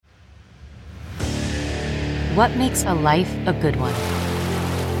What makes a life a good one?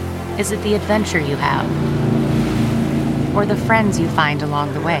 Is it the adventure you have? Or the friends you find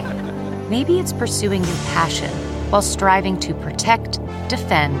along the way? Maybe it's pursuing your passion while striving to protect,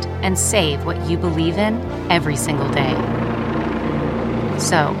 defend, and save what you believe in every single day.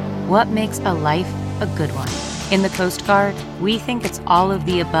 So, what makes a life a good one? In the Coast Guard, we think it's all of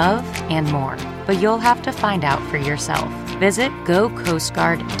the above and more, but you'll have to find out for yourself. Visit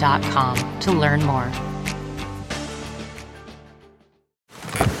gocoastguard.com to learn more.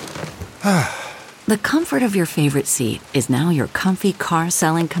 The comfort of your favorite seat is now your comfy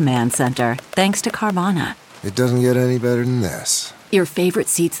car-selling command center, thanks to Carvana. It doesn't get any better than this. Your favorite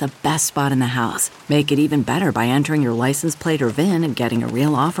seat's the best spot in the house. Make it even better by entering your license plate or VIN and getting a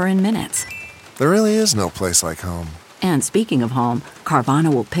real offer in minutes. There really is no place like home. And speaking of home,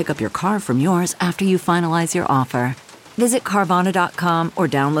 Carvana will pick up your car from yours after you finalize your offer. Visit Carvana.com or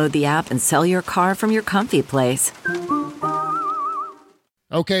download the app and sell your car from your comfy place.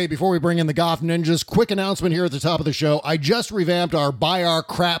 Okay, before we bring in the Goth Ninjas, quick announcement here at the top of the show. I just revamped our Buy Our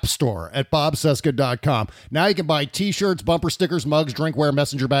Crap store at bobcesca.com. Now you can buy t-shirts, bumper stickers, mugs, drinkware,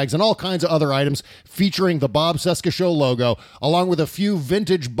 messenger bags, and all kinds of other items featuring the Bob Cesca Show logo, along with a few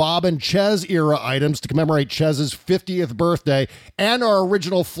vintage Bob and Ches era items to commemorate Chez's 50th birthday, and our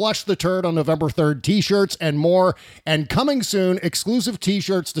original Flush the Turd on November 3rd t-shirts and more. And coming soon, exclusive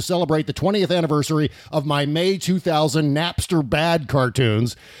t-shirts to celebrate the 20th anniversary of my May 2000 Napster Bad cartoon.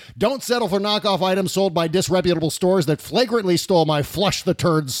 Don't settle for knockoff items sold by disreputable stores that flagrantly stole my Flush the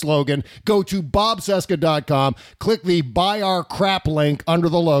Turd slogan. Go to bobcesca.com, click the Buy Our Crap link under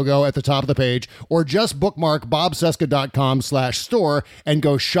the logo at the top of the page, or just bookmark bobcesca.com/store and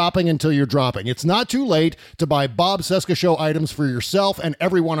go shopping until you're dropping. It's not too late to buy Bob Cesca Show items for yourself and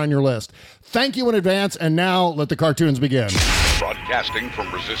everyone on your list. Thank you in advance, and now let the cartoons begin. Broadcasting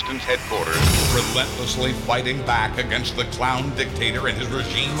from Resistance Headquarters, relentlessly fighting back against the clown dictator and his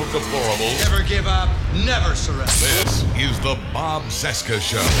regime of deplorables. Never give up, never surrender. This is the Bob Cesca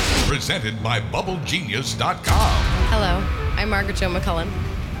Show, presented by BubbleGenius.com. Hello, I'm Margaret Jo McCullen.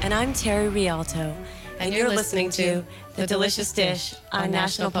 And I'm Terry Rialto. And you're listening to The Delicious Dish on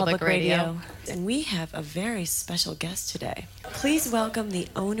National Public Radio. And we have a very special guest today. Please welcome the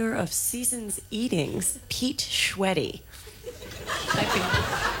owner of Seasons Eatings, Pete Schweddy. Hi, Pete.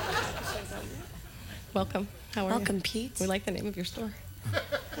 Welcome. How are you? Welcome, Pete. We like the name of your store.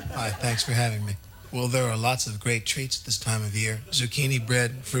 Hi, thanks for having me. Well, there are lots of great treats at this time of year. Zucchini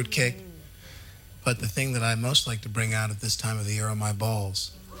bread, fruitcake. But the thing that I most like to bring out at this time of the year are my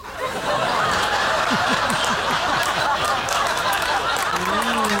balls.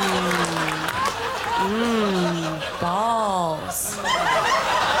 Balls.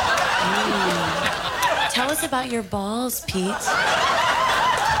 Tell us about your balls, Pete.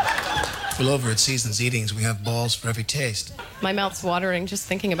 Well, over at Seasons Eatings, we have balls for every taste. My mouth's watering just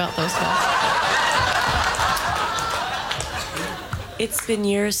thinking about those balls. It's been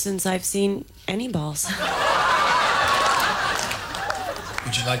years since I've seen any balls.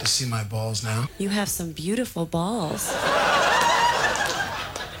 Would you like to see my balls now? You have some beautiful balls.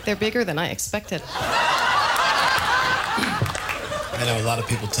 They're bigger than I expected. I know a lot of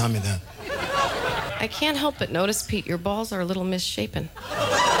people tell me that. I can't help but notice, Pete, your balls are a little misshapen.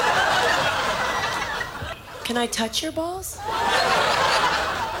 Can I touch your balls?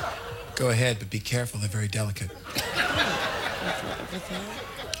 Go ahead, but be careful. They're very delicate.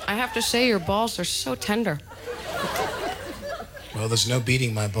 I have to say, your balls are so tender. Well, there's no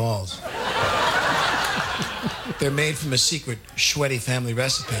beating my balls. They're made from a secret Schweddy family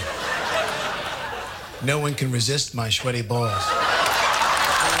recipe. No one can resist my Schweddy balls.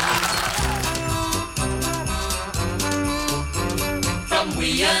 From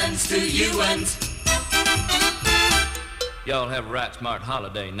we-uns to you-uns. Y'all have a right smart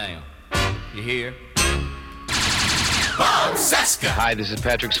holiday now. You hear? Bob Cesca. Hi, this is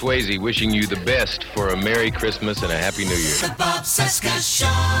Patrick Swayze wishing you the best for a Merry Christmas and a Happy New Year. The Bob Cesca Show.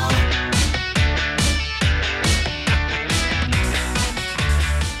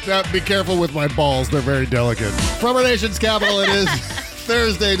 Now, be careful with my balls. They're very delicate. From our nation's capital, it is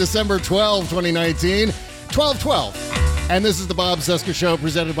Thursday, December 12, 2019, 12/12. And this is the Bob Cesca Show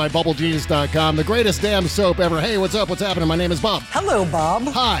presented by BubbleGenius.com, the greatest damn soap ever. Hey, what's up? What's happening? My name is Bob. Hello, Bob.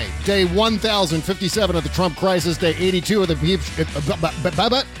 Hi. Day 1057 of the Trump crisis. Day 82 of the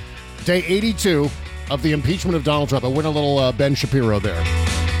Day 82 of the impeachment of Donald Trump. I went a little Ben Shapiro there.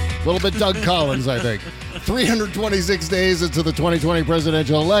 A little bit Doug Collins, I think. 326 days into the 2020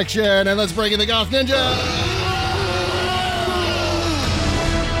 presidential election. And let's bring in the Goth Ninja.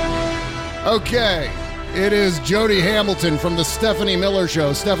 Okay. It is Jody Hamilton from the Stephanie Miller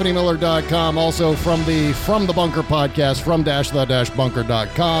Show, StephanieMiller.com. Also from the Bunker podcast,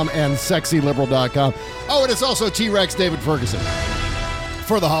 from-the-bunker.com and sexyliberal.com. Oh, and it's also T-Rex David Ferguson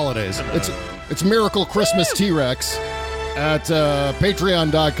for the holidays. It's Miracle Christmas T-Rex at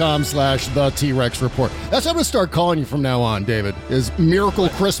patreon.com/the T-Rex Report. That's what I'm going to start calling you from now on, David, is Miracle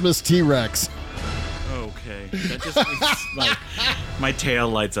Christmas T-Rex. Okay. That just makes my tail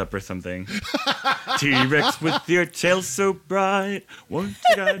lights up or something. T-Rex with your tail so bright, won't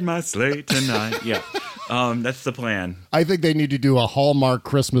you guide my sleigh tonight? Yeah. That's the plan. I think they need to do a Hallmark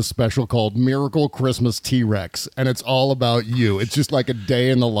Christmas special called Miracle Christmas T-Rex, and it's all about you. It's just like a day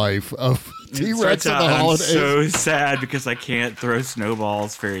in the life of T-Rex at the holidays. I'm so sad because I can't throw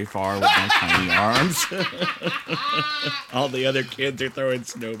snowballs very far with my tiny arms. All the other kids are throwing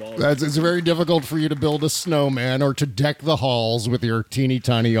snowballs. It's very difficult for you to build a snowman or to deck the halls with your teeny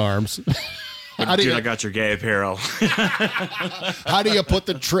tiny arms. Dude, I got your gay apparel. How do you put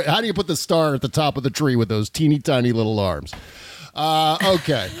the star at the top of the tree with those teeny tiny little arms?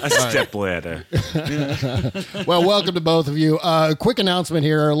 Okay. A step ladder. Well, welcome to both of you. Quick announcement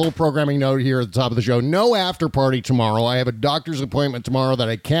here, a little programming note here at the top of the show. No after party tomorrow. I have a doctor's appointment tomorrow that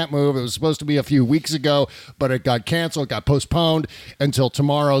I can't move. It was supposed to be a few weeks ago, but it got canceled, got postponed until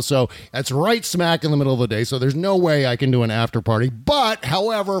tomorrow. So that's right smack in the middle of the day. So there's no way I can do an after party. But,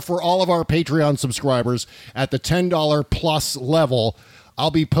 however, for all of our Patreon subscribers at the $10 plus level, I'll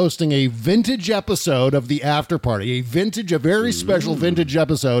be posting a vintage episode of the after party, a very special vintage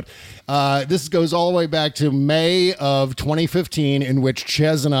episode. This goes all the way back to May of 2015, in which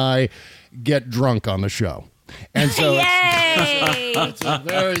Ches and I get drunk on the show. And so it's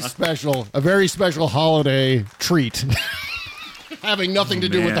a very special holiday treat. Having nothing to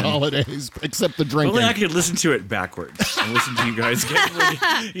do with the holidays except the drinking. Only I could listen to it backwards and listen to you guys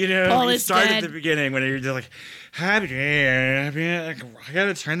get you start at the beginning when you're just like, happy day, I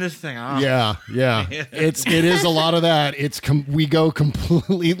gotta turn this thing off. Yeah. It is a lot of that. We go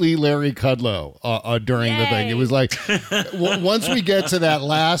completely Larry Kudlow during the thing. It was like once we get to that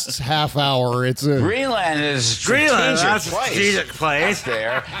last half hour, it's a Greenland is a strategic place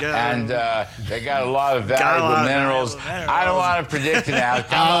there, and they got a lot of valuable minerals. I don't want to predict an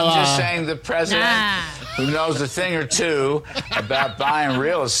outcome. I'm just saying the president, who knows a thing or two about buying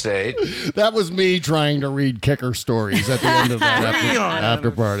real estate. That was me trying to read kicker stories at the end of that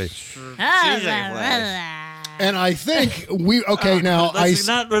after party. And I think I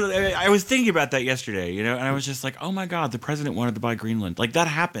was thinking about that yesterday, and I was just like, oh my God, the president wanted to buy Greenland. Like, that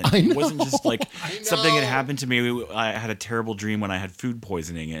happened. It wasn't just like something that happened to me. I had a terrible dream when I had food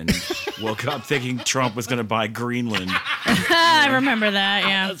poisoning and woke up thinking Trump was going to buy Greenland. I remember that,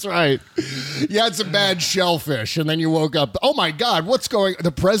 yeah. That's right. You had some bad shellfish, and then you woke up, oh my God,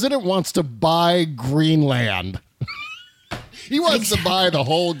 the president wants to buy Greenland. He wants to buy the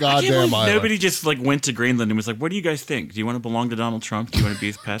whole goddamn island. Nobody just went to Greenland and was like, what do you guys think? Do you want to belong to Donald Trump? Do you want to be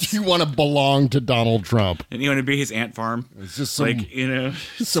his pets? Do you want to belong to Donald Trump? And you want to be his ant farm? It's just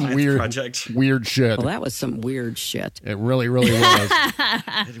some weird shit. Well, that was some weird shit. It really, really was.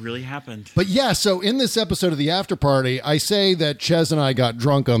 It really happened. But yeah, so in this episode of the after party, I say that Ches and I got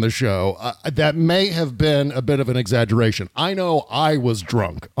drunk on the show. That may have been a bit of an exaggeration. I know I was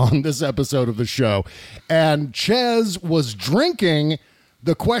drunk on this episode of the show, and Ches was drinking.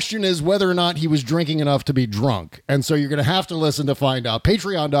 The question is whether or not he was drinking enough to be drunk. And so you're going to have to listen to find out.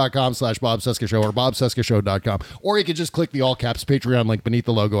 Patreon.com/Bob Cesca Show or BobCescaShow.com. Or you can just click the all caps Patreon link beneath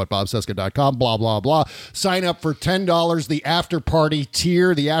the logo at BobCesca.com. Blah, blah, blah. Sign up for $10, the after party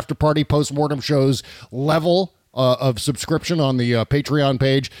tier, the after party postmortem shows level of subscription on the Patreon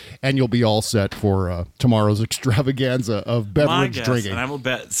page, and you'll be all set for tomorrow's extravaganza of beverage drinking. And I will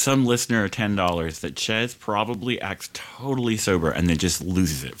bet some listener $10 that Ches probably acts totally sober and then just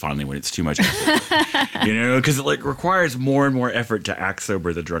loses it finally when it's too much effort. Because it requires more and more effort to act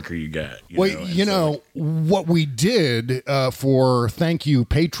sober the drunker you get. What we did for Thank You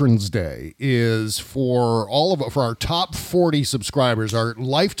Patrons Day is for our top 40 subscribers, our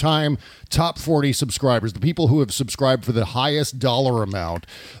lifetime top 40 subscribers, the people who have subscribed for the highest dollar amount,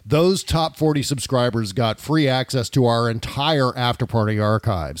 those top 40 subscribers got free access to our entire after party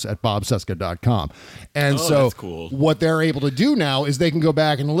archives at bobcesca.com. And that's cool. What they're able to do now is they can go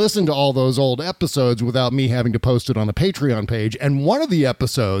back and listen to all those old episodes without me having to post it on the Patreon page. And one of the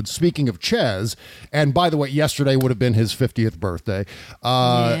episodes, speaking of Ches, and by the way, yesterday would have been his 50th birthday.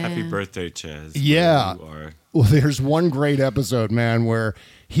 Happy birthday, Ches. Yeah. Well, there's one great episode, man, where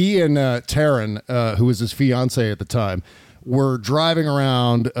he and Taryn, who was his fiance at the time, were driving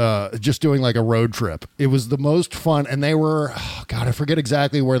around just doing like a road trip. It was the most fun. And they were, oh God, I forget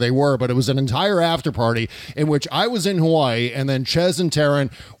exactly where they were, but it was an entire after party in which I was in Hawaii and then Ches and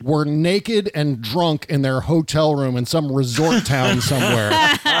Taryn were naked and drunk in their hotel room in some resort town somewhere.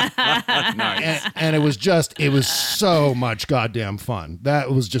 Nice. And it was so much goddamn fun.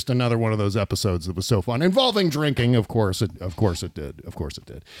 That was just another one of those episodes that was so fun. Involving drinking, of course it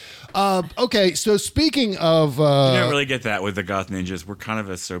did. Okay, so speaking of... you don't really get that with the Goth Ninjas. We're kind of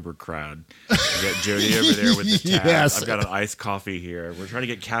a sober crowd. We got Jody over there with the tab. Yes. I've got an iced coffee here. We're trying to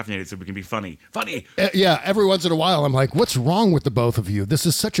get caffeinated so we can be funny. Yeah, every once in a while I'm like, what's wrong with the both of you? This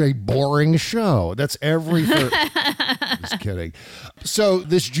is such a boring show. That's every... Just kidding. So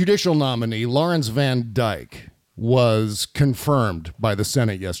this judicial nominee, Lawrence Van Dyke, was confirmed by the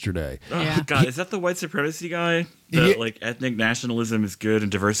Senate yesterday. Oh, God, is that the white supremacy guy? Like ethnic nationalism is good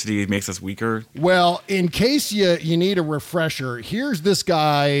and diversity makes us weaker? Well, in case you need a refresher, here's this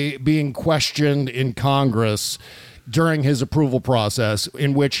guy being questioned in Congress during his approval process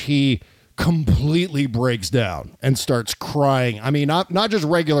in which he completely breaks down and starts crying. I mean, not just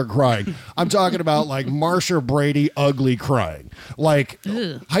regular crying. I'm talking about like Marsha Brady ugly crying, like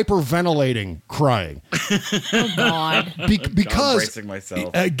hyperventilating crying. Oh God! Because bracing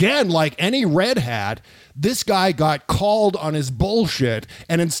myself. Again, like any red hat, this guy got called on his bullshit,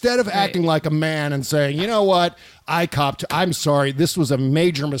 and instead of acting like a man and saying, you know what, I'm sorry, this was a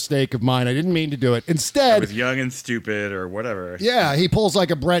major mistake of mine, I didn't mean to do it. Instead, I was young and stupid or whatever. Yeah, he pulls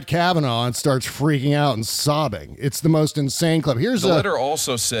like a Brett Kavanaugh and starts freaking out and sobbing. It's the most insane clip. Here's the letter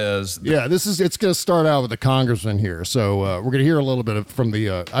also says... it's going to start out with the congressman here. So we're going to hear a little bit from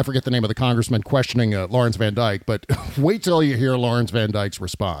the, I forget the name of the congressman questioning Lawrence Van Dyke, but wait till you hear Lawrence Van Dyke's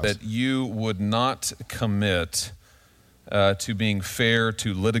response. That you would not commit to being fair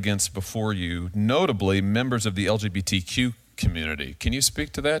to litigants before you, notably members of the LGBTQ community. Can you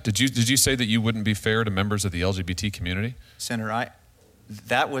speak to that? Did you say that you wouldn't be fair to members of the LGBT community? Senator,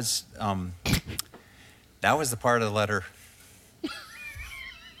 that was the part of the letter.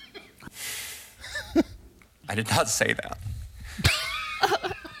 I did not say that.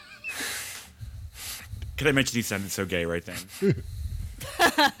 Can I mention he sounded so gay right then? All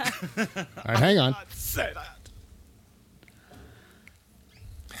right, hang on. Say that.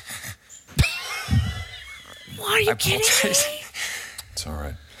 What, are you kidding me? It's all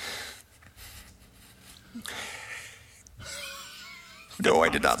right. No, I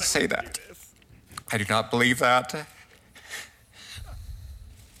did not say that. I do not believe that.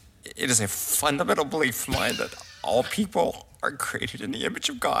 It is a fundamental belief of mine that all people are created in the image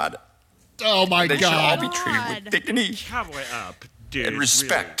of God. Oh my they God! They should all be treated with dignity, Cowboy up, dude, and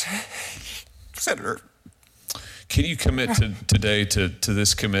respect. Really? Senator, can you commit today to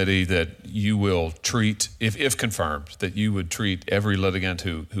this committee that you will treat, if confirmed, that you would treat every litigant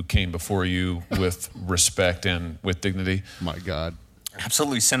who came before you with respect and with dignity? My God.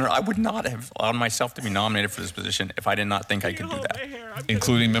 Absolutely, Senator. I would not have allowed myself to be nominated for this position if I did not think I could do that.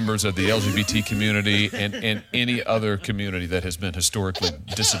 Including members of the LGBT community and any other community that has been historically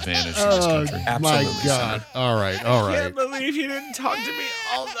disadvantaged in this country. Absolutely, my God. Senator. All right. I can't believe he didn't talk to me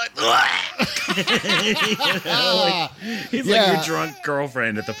all night. He's like your drunk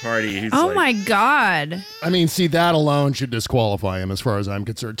girlfriend at the party. He's my God. I mean, see, that alone should disqualify him as far as I'm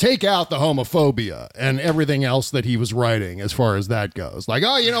concerned. Take out the homophobia and everything else that he was writing as far as that goes. Like,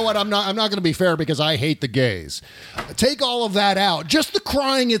 oh, you know what? I'm not going to be fair because I hate the gays. Take all of that out. Just the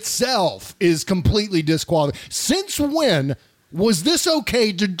crying itself is completely disqualified. Since when was this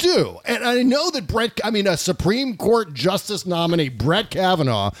okay to do? And I know that a Supreme Court Justice nominee, Brett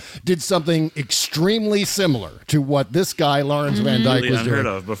Kavanaugh, did something extremely similar to what this guy, Lawrence Van Dyke, was unheard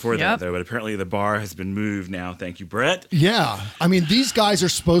doing. of before that, though, but apparently the bar has been moved now. Thank you, Brett. Yeah. I mean, these guys are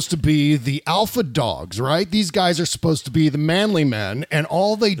supposed to be the alpha dogs, right? These guys are supposed to be the manly men, and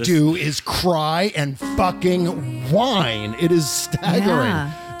all they do is cry and fucking whine. It is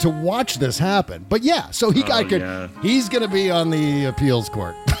staggering to watch this happen. But yeah, so he's going to be on the appeals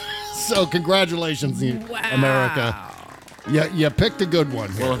court. So congratulations, America. Yeah, you picked a good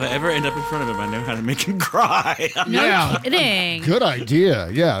one here. Well, if I ever end up in front of him, I know how to make him cry. No kidding. Good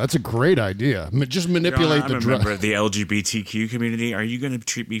idea. Yeah, that's a great idea. Just manipulate the I'm a member of the LGBTQ community. Are you going to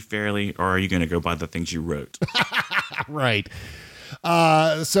treat me fairly, or are you going to go by the things you wrote? Right.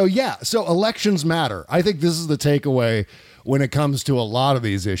 So elections matter. I think this is the takeaway when it comes to a lot of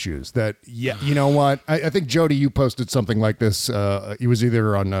these issues. That, you know what? I think, Jody, you posted something like this. It was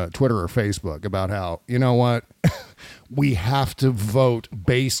either on Twitter or Facebook about how, you know what? we have to vote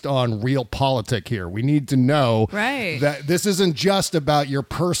based on real politic here. We need to know that this isn't just about your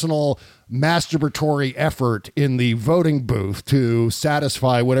personal masturbatory effort in the voting booth to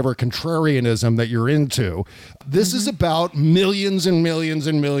satisfy whatever contrarianism that you're into. This is about millions and millions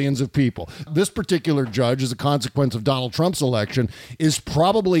and millions of people. This particular judge, as a consequence of Donald Trump's election, is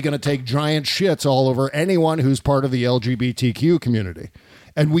probably going to take giant shits all over anyone who's part of the LGBTQ community.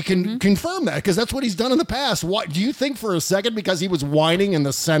 And we can confirm that because that's what he's done in the past. What do you think for a second, because he was whining in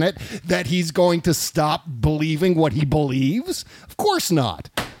the Senate, that he's going to stop believing what he believes? Of course not.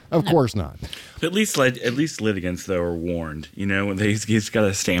 Of course not. At least litigants, though, are warned. You know, he's got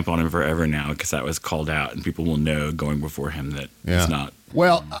a stamp on him forever now because that was called out, and people will know going before him that it's not.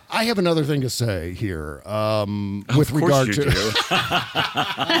 Well, I have another thing to say here with regard to.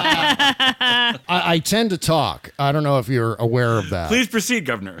 I tend to talk. I don't know if you're aware of that. Please proceed,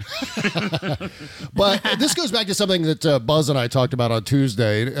 Governor. But this goes back to something that Buzz and I talked about on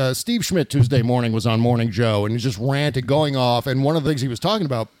Tuesday. Steve Schmidt Tuesday morning was on Morning Joe, and he just ranted, going off. And one of the things he was talking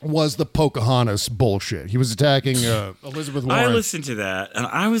about was the Pocahontas bullshit. He was attacking Elizabeth Warren. I listened to that, and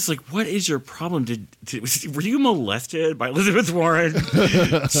I was like, "What is your problem? Were you molested by Elizabeth Warren?"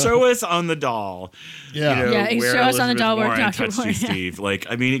 Show us on the doll. Yeah, show us on the doll where Dr. Warren touched you, Steve. Like,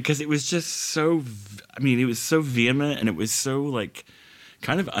 I mean, because it was just so. I mean, it was so vehement, and it was so like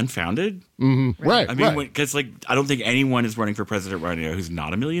kind of unfounded. Mm-hmm. Right. I mean, because like I don't think anyone is running for president right now who's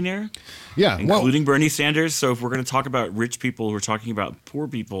not a millionaire. Yeah, including Bernie Sanders. So if we're going to talk about rich people, we're talking about poor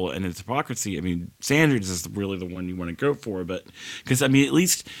people and its hypocrisy. I mean, Sanders is really the one you want to go for, but because I mean, at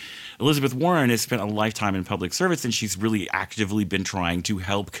least Elizabeth Warren has spent a lifetime in public service, and she's really actively been trying to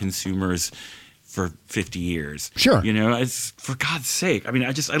help consumers for 50 years. Sure. You know, it's for God's sake. I mean, I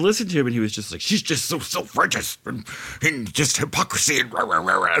listened to him, and he was just like, she's just so self-righteous and just hypocrisy. And rah, rah,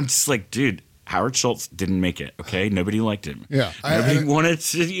 rah, rah. I'm just like, dude, Howard Schultz didn't make it, okay? Nobody liked him. Yeah. Nobody wanted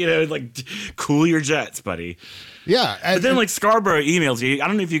to, like, cool your jets, buddy. Yeah. But then, like, Scarborough emails you. I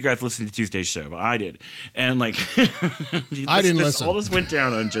don't know if you guys listened to Tuesday's show, but I did. And, like, I didn't listen. All this went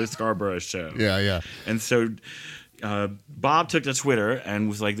down on Joe Scarborough's show. Yeah. And so Bob took to Twitter and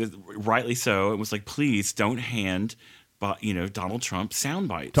was like, rightly so, it was like, please don't hand Donald Trump sound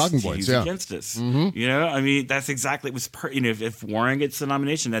bites, talking points, against us. Mm-hmm. You know, I mean, that's exactly it was. If Warren gets the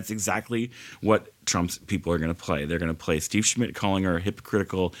nomination, that's exactly what Trump's people are going to play. They're going to play Steve Schmidt calling her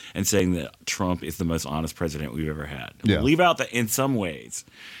hypocritical and saying that Trump is the most honest president we've ever had. Yeah. We'll leave out that in some ways,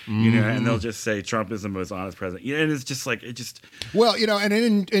 and they'll just say Trump is the most honest president. And it's just like Well, and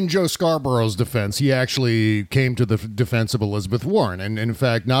in Joe Scarborough's defense, he actually came to the defense of Elizabeth Warren, and in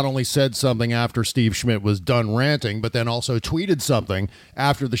fact, not only said something after Steve Schmidt was done ranting, but then also tweeted something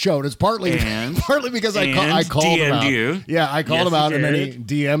after the show. And it's partly because I called him out. You. Yeah, I called him out, and then he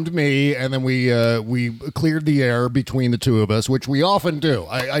DM'd me, and then we cleared the air between the two of us, which we often do.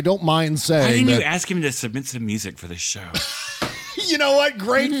 I don't mind saying. Why didn't you ask him to submit some music for the show? You know what?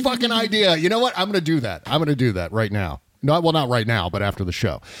 Great fucking idea. You know what? I'm going to do that. I'm going to do that right now. Not right now, but after the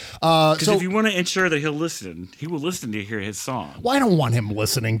show. Because if you want to ensure that he will listen to hear his song. Well, I don't want him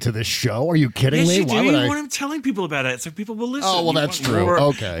listening to this show. Are you kidding me? You Why do. would You want him telling people about it so people will listen. Oh, well, that's true.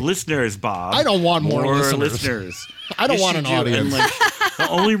 Okay. Listeners, Bob. I don't want more listeners. I don't want an audience. And the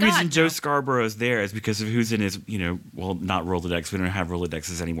only reason Joe Scarborough is there is because of who's in his, not Rolodex. We don't have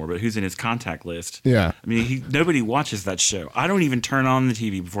Rolodexes anymore, but who's in his contact list. Yeah. I mean, nobody watches that show. I don't even turn on the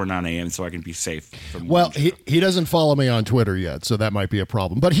TV before 9 a.m. so I can be safe from he doesn't follow me on Twitter yet, so that might be a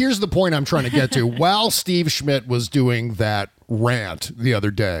problem. But here's the point I'm trying to get to. While Steve Schmidt was doing that rant the other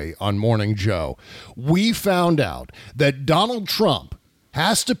day on Morning Joe, we found out that Donald Trump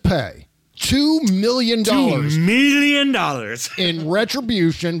has to pay $2 million in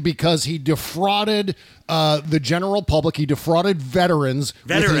retribution because he defrauded the general public. He defrauded veterans.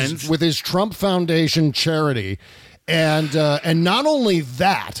 With his Trump Foundation charity. And not only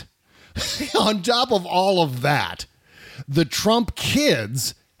that, on top of all of that, the Trump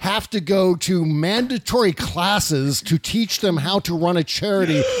kids have to go to mandatory classes to teach them how to run a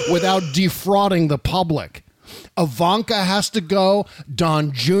charity without defrauding the public. Ivanka has to go.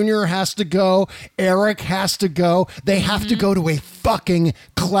 Don Jr. has to go. Eric has to go. They have to go to a fucking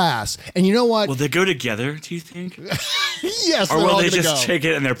class. And you know what? Will they go together, do you think? Yes. Or will they just take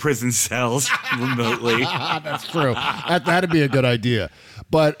it in their prison cells remotely? That's true. That'd be a good idea.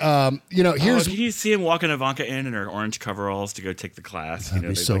 But, here's... Did you see him walking Ivanka in her orange coveralls to go take the class? That'd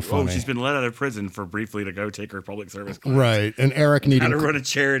be so funny. Oh, she's been let out of prison for briefly to go take her public service class. Right. And Eric needed... How to run a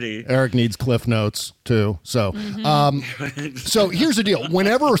charity. Eric needs Cliff Notes, too. So So, so here's the deal.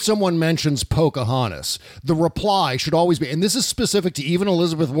 Whenever someone mentions Pocahontas, the reply should always be, and this is specific to even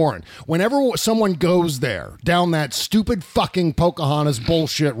Elizabeth Warren, whenever someone goes there, down that stupid fucking Pocahontas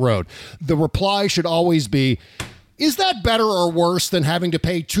bullshit road, the reply should always be, is that better or worse than having to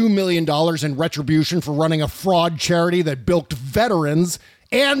pay $2 million in retribution for running a fraud charity that bilked veterans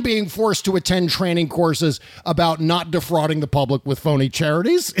and being forced to attend training courses about not defrauding the public with phony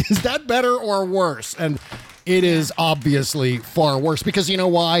charities? Is that better or worse? And it is obviously far worse, because you know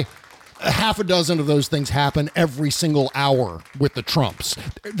why? Half a dozen of those things happen every single hour with the Trumps.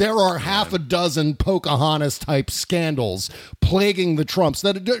 There are half a dozen Pocahontas-type scandals plaguing the Trumps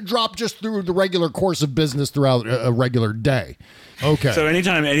that drop just through the regular course of business throughout a regular day. Okay. So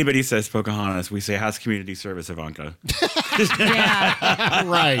anytime anybody says Pocahontas, we say House Community Service Ivanka.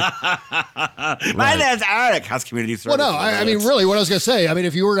 Right. My name's Eric, House Community Service. Well, no, I mean, really, what I was going to say, I mean,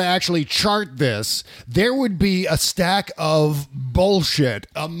 if you were to actually chart this, there would be a stack of bullshit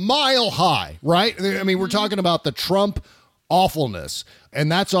a mile high, right? I mean, we're talking about the Trump awfulness,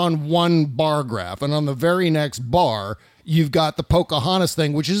 and that's on one bar graph. And on the very next bar, you've got the Pocahontas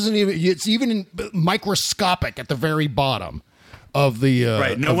thing, which isn't even, it's even microscopic at the very bottom of the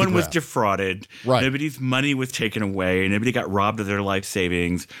right. No one was graph. Defrauded. Right. Nobody's money was taken away. Nobody got robbed of their life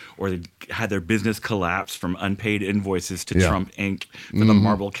savings, or they had their business collapse from unpaid invoices to Trump Inc. for the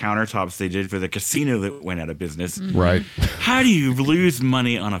marble countertops they did for the casino that went out of business. Right. How do you lose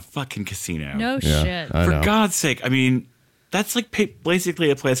money on a fucking casino? No shit. For God's sake. I mean, that's like basically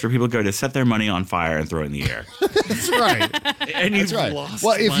a place where people go to set their money on fire and throw it in the air. That's right. And you've lost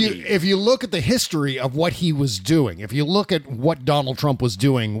well, money. if you look at the history of what he was doing, if you look at what Donald Trump was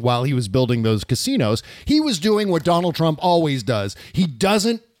doing while he was building those casinos, he was doing what Donald Trump always does. He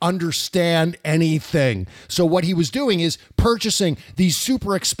doesn't understand anything. So what he was doing is purchasing these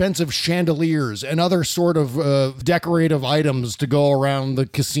super expensive chandeliers and other sort of decorative items to go around the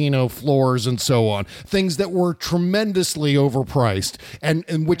casino floors and so on. Things that were tremendously overpriced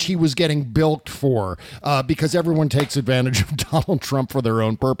and which he was getting bilked for because everyone takes advantage of Donald Trump for their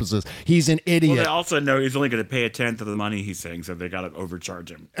own purposes. He's an idiot. Well, they also know he's only going to pay a tenth of the money he's saying, so they got to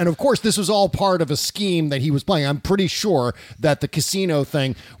overcharge him. And of course, this was all part of a scheme that he was playing. I'm pretty sure that the casino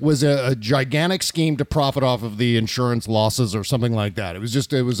thing was a gigantic scheme to profit off of the insurance losses or something like that.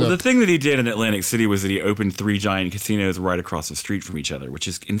 The thing that he did in Atlantic City was that he opened 3 giant casinos right across the street from each other, which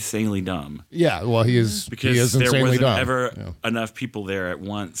is insanely dumb. Yeah, well, he is there wasn't dumb. ever enough people there at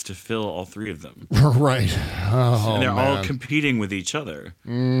once to fill all 3 of them. Right. Oh, and they're man. all competing with each other.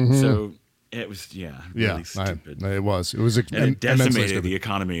 Mhm. So it was, really stupid. It was. And it decimated the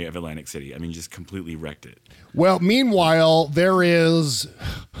economy of Atlantic City. I mean, just completely wrecked it. Well, meanwhile, there is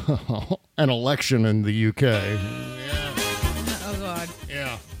an election in the UK. Oh, God.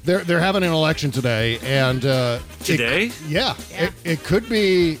 Yeah. They're having an election today, and today? It could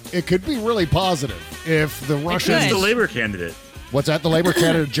be really positive if the Russians. Who's the Labor candidate? What's that? The Labor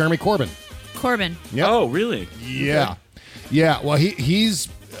candidate, Jeremy Corbyn. Corbyn. Yep. Oh, really? Yeah. Yeah. Well, he's.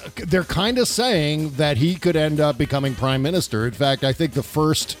 They're kind of saying that he could end up becoming prime minister. In fact, I think the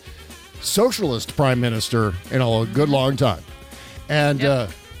first socialist prime minister in a good long time. And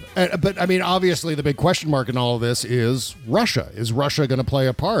but I mean, obviously, the big question mark in all of this is Russia. Is Russia going to play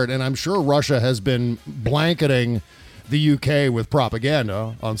a part? And I'm sure Russia has been blanketing the UK with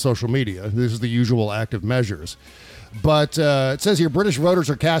propaganda on social media. This is the usual active measures. But it says here, British voters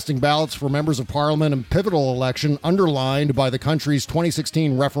are casting ballots for members of parliament in pivotal election underlined by the country's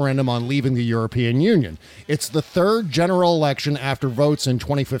 2016 referendum on leaving the European Union. It's the third general election after votes in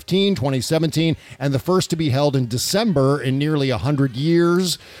 2015, 2017, and the first to be held in December in nearly 100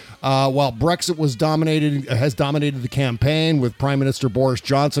 years. While Brexit has dominated the campaign, with Prime Minister Boris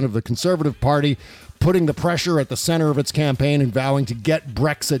Johnson of the Conservative Party putting the pressure at the center of its campaign and vowing to get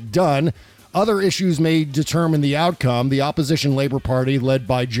Brexit done. Other issues may determine the outcome. The opposition Labour Party, led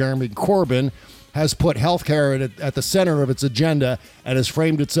by Jeremy Corbyn, has put healthcare at the center of its agenda and has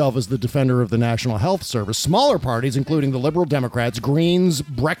framed itself as the defender of the National Health Service. Smaller parties, including the Liberal Democrats, Greens,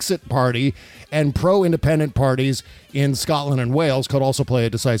 Brexit Party, and pro-independent parties in Scotland and Wales could also play a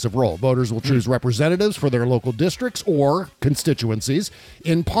decisive role. Voters will choose representatives for their local districts or constituencies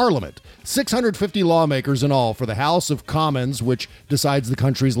in Parliament. 650 lawmakers in all for the House of Commons, which decides the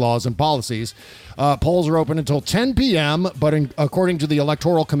country's laws and policies. Polls are open until 10 p.m., but according to the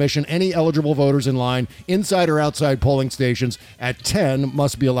Electoral Commission, any eligible voters in line, inside or outside polling stations, at 10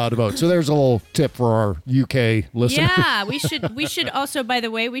 must be allowed to vote. So there's a little tip for our UK listeners. Yeah, we should also, by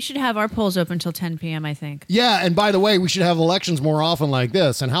the way, we should have our polls open until 10 p.m., I think. Yeah, and by the way, we should have elections more often like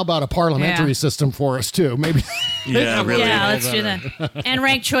this. And how about a parliamentary system for us, too? Maybe. Yeah, really. Yeah, let's do that. And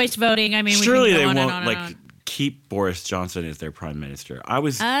ranked choice voting. I mean, surely we they can go won't on and on. keep Boris Johnson as their prime minister. I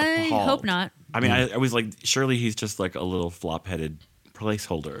appalled. Hope not. I mean, I was like, surely he's just like a little flop-headed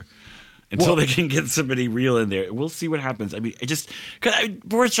placeholder until they can get somebody real in there. We'll see what happens. I mean,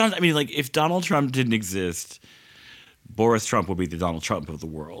 Boris Johnson. I mean, like, if Donald Trump didn't exist, Boris Trump would be the Donald Trump of the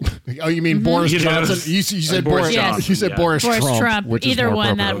world. Oh, you mean Boris Johnson? You said Boris. Yes. You said Boris Trump. Which Either is more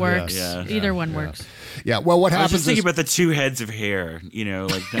one that works. Yeah. Either one works. Yeah. Well, what happens? I was just thinking about the two heads of hair. You know,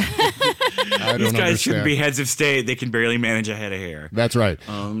 like these guys shouldn't be heads of state. They can barely manage a head of hair. That's right.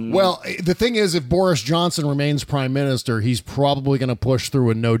 Well, the thing is, if Boris Johnson remains prime minister, he's probably going to push through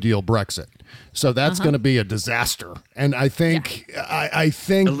a no-deal Brexit. So that's going to be a disaster. And I think, I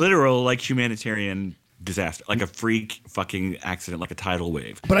think a literal like humanitarian disaster, like a freak fucking accident, like a tidal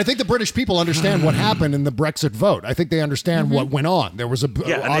wave. But I think the British people understand what happened in the Brexit vote. I think they understand what went on. There was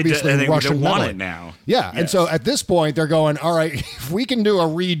obviously Russian they want meddling. it now. Yeah, yes. And so at this point they're going, all right, if we can do a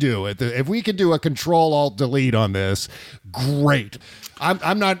redo, if we can do a Control-Alt-Delete on this, great.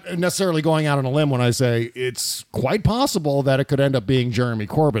 I'm not necessarily going out on a limb when I say it's quite possible that it could end up being Jeremy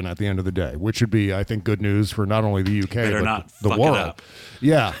Corbyn at the end of the day, which would be, I think, good news for not only the UK but the world.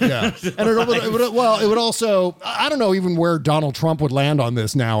 Yeah. And it would also, I don't know even where Donald Trump would land on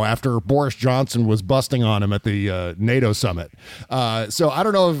this now after Boris Johnson was busting on him at the NATO summit. So I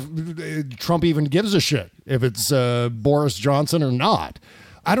don't know if Trump even gives a shit if it's Boris Johnson or not.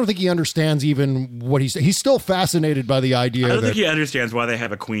 I don't think he understands even what he's still fascinated by the idea. I don't think he understands why they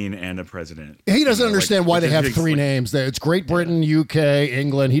have a queen and a president. He doesn't understand why they have three names. It's Great Britain, UK,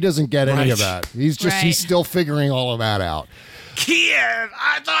 England. He doesn't get any of that. He's he's still figuring all of that out. Kiev,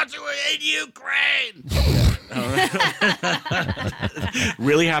 I thought you were in Ukraine.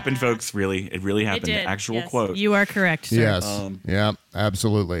 Really happened, folks. It really happened. It did. Actual quote. You are correct, sir. Yes. Yeah,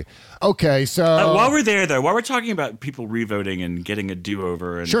 absolutely. Okay, so while we're there, though, while we're talking about people revoting and getting a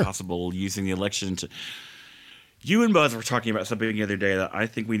do-over and possible using the election to, you and Buzz were talking about something the other day that I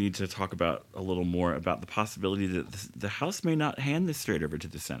think we need to talk about a little more, about the possibility that the House may not hand this straight over to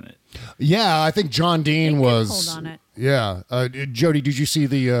the Senate. Yeah, I think John Dean was. Hold on it. Yeah, Jody, did you see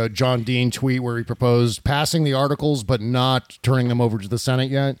the John Dean tweet where he proposed passing the articles but not turning them over to the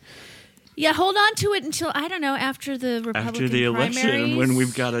Senate yet? Yeah, hold on to it until, I don't know, after the Republican after the election, primaries. when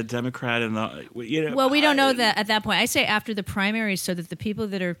we've got a Democrat and Well, we don't know that at that point. I say after the primaries, so that the people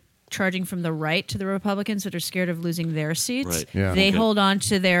that are charging from the right to the Republicans that are scared of losing their seats, they hold on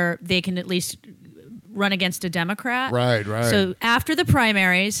to they can at least run against a Democrat. Right. So after the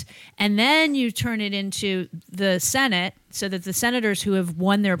primaries, and then you turn it into the Senate so that the senators who have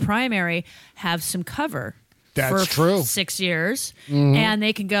won their primary have some cover. That's true. 6 years, and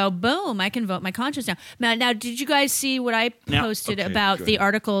they can go, boom, I can vote my conscience now. Now, did you guys see what I posted about the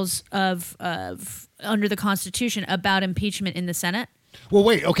articles of under the Constitution about impeachment in the Senate? Well,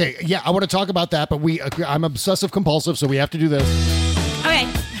 wait, okay, yeah, I want to talk about that, but I'm obsessive compulsive, so we have to do this. Okay.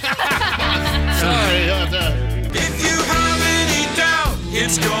 Sorry. If you have any doubt,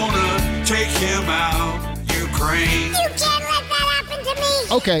 it's gonna take him out, Ukraine. You can't let that happen to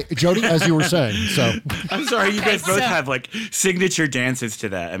me. Okay, Jody, as you were saying, so. I'm sorry, you guys both have like signature dances to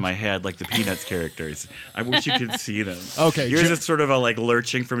that in my head, like the Peanuts characters. I wish you could see them. Okay. Yours is sort of a like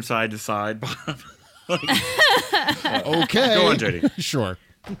lurching from side to side, Bob. Okay. Go on, Jody. Sure.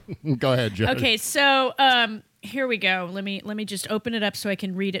 Go ahead, Jody. Okay, so here we go. Let me just open it up so I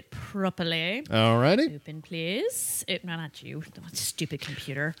can read it properly. All righty. Open, please. No, not you. Stupid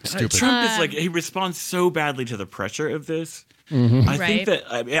computer. Trump is like, he responds so badly to the pressure of this. Mm-hmm.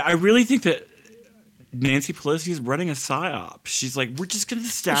 I really think that Nancy Pelosi is running a psyop. She's like, we're just going to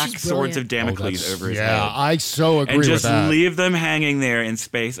stack swords of Damocles over his head. Yeah, I so agree with that. And just leave them hanging there in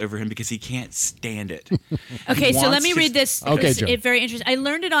space over him because he can't stand it. Okay, so let me read this. Okay, it's very interesting. I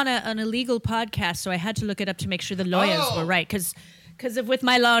learned it on a legal podcast, so I had to look it up to make sure the lawyers were right, because with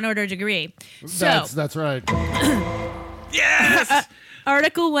my law and order degree. So that's right. Yes!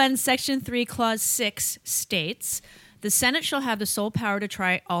 Article 1, Section 3, Clause 6 states, the Senate shall have the sole power to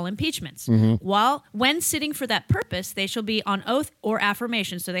try all impeachments. When sitting for that purpose, they shall be on oath or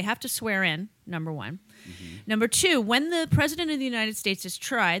affirmation. So they have to swear in, number one. Number two, when the President of the United States is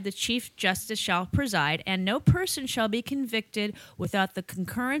tried, the Chief Justice shall preside, and no person shall be convicted without the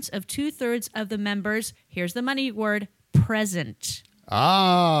concurrence of 2/3 of the members, here's the money word, present.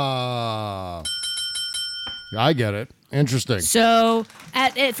 I get it. Interesting. So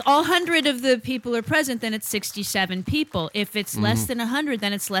if all 100 of the people are present, then it's 67 people. If it's less than 100,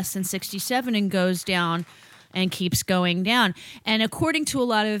 then it's less than 67 and goes down and keeps going down. And according to a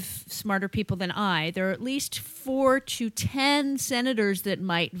lot of smarter people than I, there are at least 4 to 10 senators that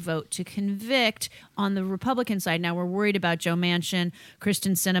might vote to convict on the Republican side. Now, we're worried about Joe Manchin,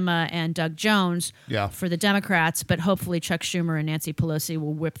 Kristen Sinema, and Doug Jones for the Democrats, but hopefully Chuck Schumer and Nancy Pelosi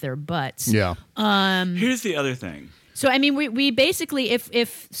will whip their butts. Yeah. Here's the other thing. So, I mean, we basically,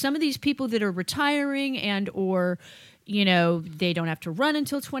 if some of these people that are retiring and or they don't have to run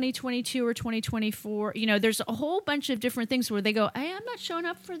until 2022 or 2024. There's a whole bunch of different things where they go, hey, I'm not showing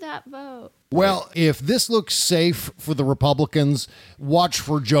up for that vote. Well, if this looks safe for the Republicans, watch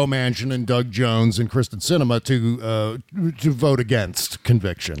for Joe Manchin and Doug Jones and Kristen Sinema to vote against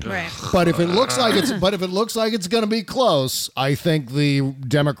conviction. Right. But if it looks like it's going to be close, I think the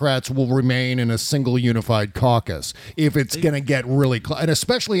Democrats will remain in a single unified caucus. If it's going to get really close, and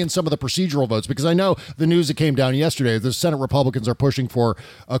especially in some of the procedural votes, because I know the news that came down yesterday, the Senate Republicans are pushing for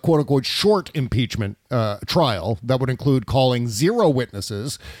a quote unquote short impeachment trial that would include calling 0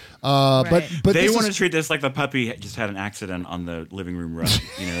 witnesses. But they want to treat this like the puppy just had an accident on the living room rug.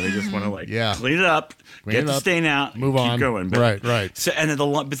 They just want to clean it up, get the stain out, move keep on. Going. But, right. So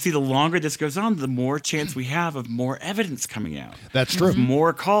the longer this goes on, the more chance we have of more evidence coming out. That's true. Of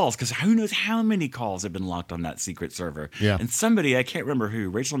more calls, because who knows how many calls have been locked on that secret server. Yeah. And somebody, I can't remember who,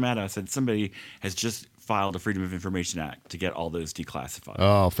 Rachel Maddow said somebody has just filed a Freedom of Information Act to get all those declassified.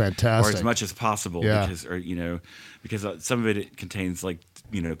 Oh, fantastic! Or as much as possible, because some of it contains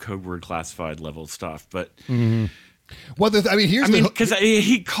code word classified level stuff. But well, because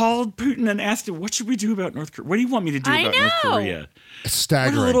he called Putin and asked him, "What should we do about North Korea? What do you want me to do about North Korea?"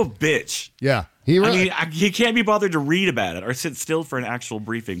 Staggering. What a little bitch. Yeah. He can't be bothered to read about it or sit still for an actual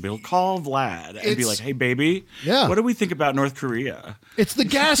briefing, but he'll call Vlad and be like, hey, baby, what do we think about North Korea? It's the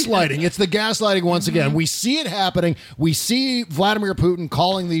gaslighting. It's the gaslighting once again. We see it happening. We see Vladimir Putin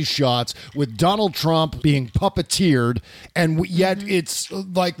calling these shots with Donald Trump being puppeteered, and yet it's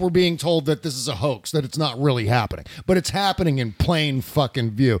like we're being told that this is a hoax, that it's not really happening. But it's happening in plain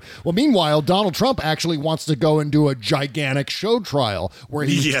fucking view. Well, meanwhile, Donald Trump actually wants to go and do a gigantic show trial where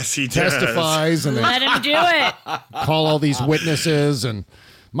he testifies. And let him do it. Call all these witnesses, and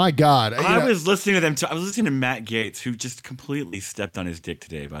my God, I was listening to them. I was listening to Matt Gaetz, who just completely stepped on his dick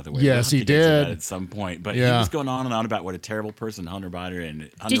today. By the way, yes, he did at some point. But he was going on and on about what a terrible person Hunter Biden and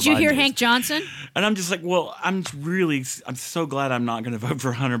Hunter Did you Biden hear is. Hank Johnson? And I'm just like, well, I'm so glad I'm not going to vote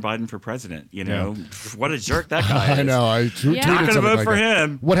for Hunter Biden for president. What a jerk that guy is. I know. I not going to vote for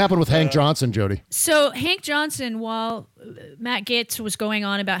him. What happened with Hank Johnson, Jody? So Hank Johnson, while Matt Gaetz was going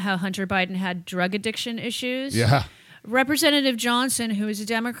on about how Hunter Biden had drug addiction issues. Yeah. Representative Johnson, who is a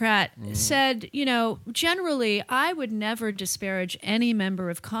Democrat, said, generally, I would never disparage any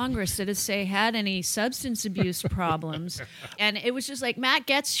member of Congress that has, say, had any substance abuse problems. And it was just like, Matt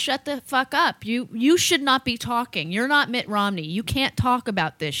Gaetz, shut the fuck up. You should not be talking. You're not Mitt Romney. You can't talk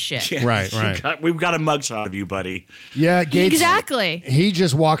about this shit. Yeah, right. We've got a mugshot of you, buddy. Yeah, Gaetz. Exactly. He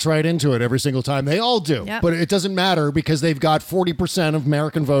just walks right into it every single time. They all do. Yep. But it doesn't matter because they've got 40% of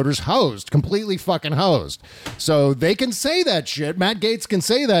American voters hosed, completely fucking hosed. So they can say that shit. Matt Gaetz can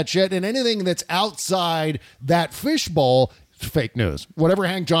say that shit, and anything that's outside that fishbowl, fake news. Whatever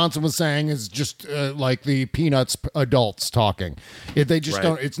Hank Johnson was saying is just like the Peanuts adults talking. They just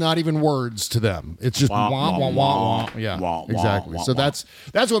don't. It's not even words to them. It's just wah wah wah wah. Yeah, exactly. So that's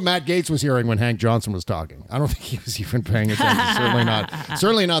what Matt Gaetz was hearing when Hank Johnson was talking. I don't think he was even paying attention.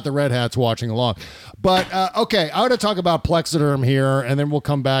 Certainly not the Red Hats watching along. But okay, I want to talk about Plexiderm here, and then we'll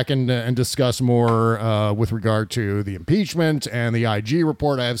come back and discuss more with regard to the impeachment and the IG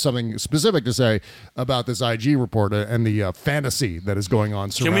report. I have something specific to say about this IG report and the fantasy that is going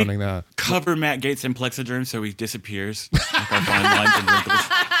on surrounding that. Cover Matt Gaetz in Plexiderm so he disappears. Like our fine lines and wrinkles.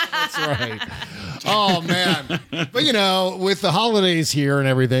 That's right. Oh, man. But, with the holidays here and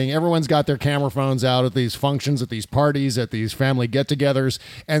everything, everyone's got their camera phones out at these functions, at these parties, at these family get-togethers.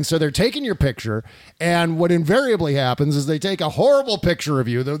 And so they're taking your picture. And what invariably happens is they take a horrible picture of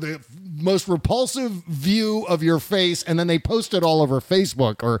you, the most repulsive view of your face, and then they post it all over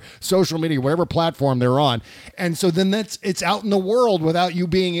Facebook or social media, whatever platform they're on. And so then it's out in the world without you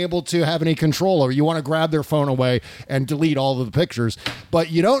being able to have any control over. You want to grab their phone away and delete all of the pictures, but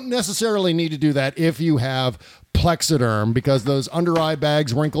you don't necessarily need to do that if you have Plexiderm, because those under eye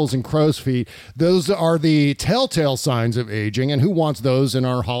bags, wrinkles, and crow's feet, those are the telltale signs of aging, and who wants those in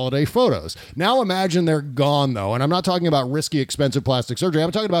our holiday photos? Now imagine they're gone, though, and I'm not talking about risky, expensive plastic surgery.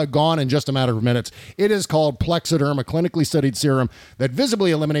 I'm talking about gone in just a matter of minutes. It is called Plexiderm, a clinically studied serum that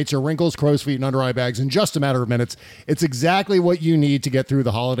visibly eliminates your wrinkles, crow's feet, and under eye bags in just a matter of minutes. It's exactly what you need to get through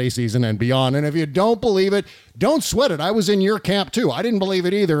the holiday season and beyond, and if you don't believe it, don't sweat it. I was in your camp, too. I didn't believe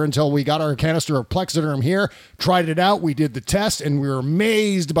it either until we got our canister of Plexiderm here, tried it out, we did the test, and we were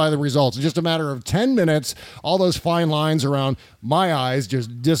amazed by the results. In just a matter of 10 minutes, all those fine lines around my eyes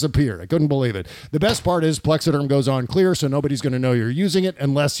just disappeared. I couldn't believe it. The best part is Plexiderm goes on clear, so nobody's going to know you're using it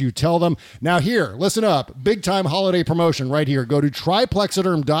unless you tell them. Now here, listen up. Big time holiday promotion right here. Go to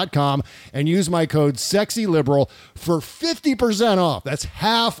tryplexiderm.com and use my code SEXYLIBERAL for 50% off. That's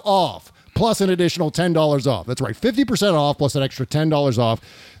half off, plus an additional $10 off. That's right, 50% off plus an extra $10 off.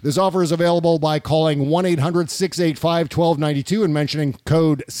 This offer is available by calling 1-800-685-1292 and mentioning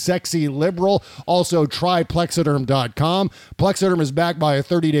code SEXYLIBERAL. Also, tryplexiderm.com. Plexiderm is backed by a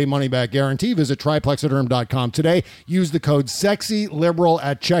 30-day money-back guarantee. Visit tryplexiderm.com today. Use the code SEXYLIBERAL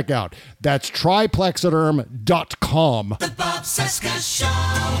at checkout. That's tryplexiderm.com. The Bob Seska Show.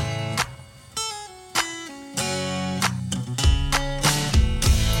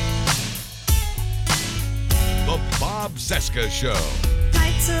 The Bob Seska Show.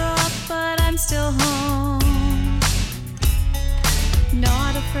 Lights are off, but I'm still home.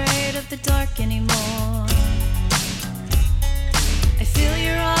 Not afraid of the dark anymore. I feel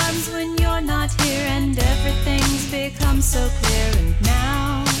your arms when you're not here, and everything's become so clear. And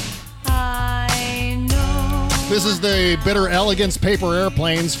now I know. This is the Bitter Elegance Paper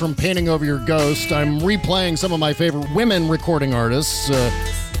Airplanes from Painting Over Your Ghost. I'm replaying some of my favorite women recording artists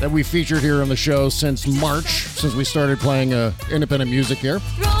that we featured here on the show since March, since we started playing independent music here.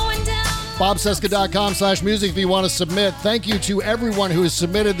 BobCesca.com/music if you want to submit. Thank you to everyone who has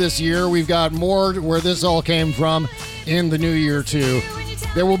submitted this year. We've got more where this all came from in the new year, too.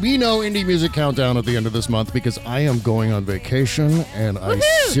 There will be no indie music countdown at the end of this month because I am going on vacation, and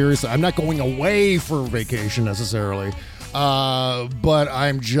I'm not going away for vacation necessarily. But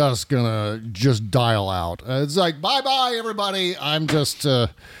I'm just gonna dial out. It's like, bye-bye, everybody. I'm just,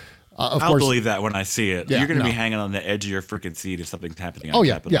 I'll believe that when I see it. Yeah, You're going to be hanging on the edge of your freaking seat if something's happening on Oh,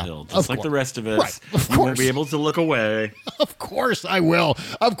 Capitol Hill. Just like the rest of us. Right, of You won't course. be able to look away. Of course I will.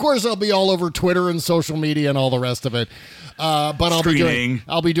 Of course I'll be all over Twitter and social media and all the rest of it. But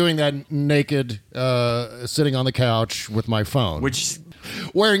I'll be doing that naked, sitting on the couch with my phone.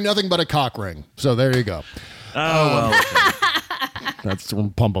 Wearing nothing but a cock ring. So there you go. Well. That's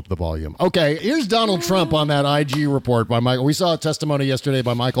to pump up the volume. Okay, here's Donald Trump on that IG report by Michael. We saw a testimony yesterday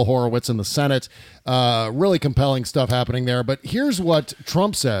by Michael Horowitz in the Senate. Really compelling stuff happening there. But here's what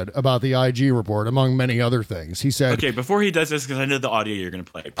Trump said about the IG report, among many other things. He said... Okay, before he does this, because I know the audio you're going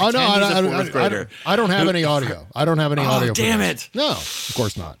to play. Oh, no, I don't have any audio. I don't have any audio. Damn for it. this. No, of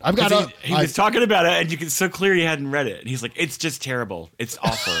course not. I've got he was talking about it, and you can so clear he hadn't read it. And he's like, it's just terrible. It's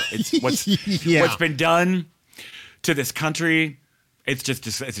awful. It's what's been done to this country. It's just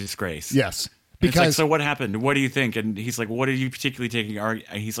it's a disgrace. Yes. Because it's like, so what happened? What do you think? And he's like, what are you particularly taking? And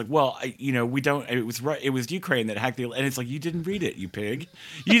he's like, well, we don't. It was Ukraine that hacked the. And it's like, you didn't read it, you pig.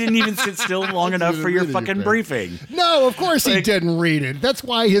 You didn't even sit still long enough for your fucking briefing. No, of course he didn't read it. That's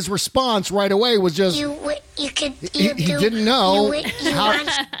why his response right away was just he didn't know how.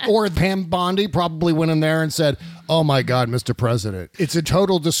 Or Pam Bondi probably went in there and said, "Oh my God, Mr. President, it's a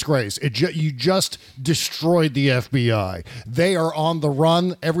total disgrace. You just destroyed the FBI. They are on the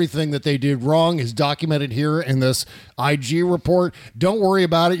run. Everything that they did wrong is documented here in this IG report. Don't worry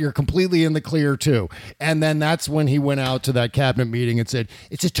about it. You're completely in the clear too." And then that's when he went out to that cabinet meeting and said,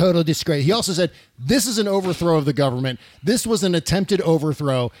 it's a total disgrace. He also said, this is an overthrow of the government. This was an attempted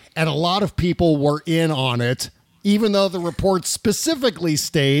overthrow, and a lot of people were in on it, even though the report specifically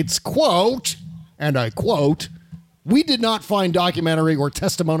states, quote, and I quote, "We did not find documentary or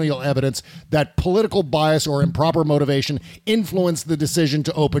testimonial evidence that political bias or improper motivation influenced the decision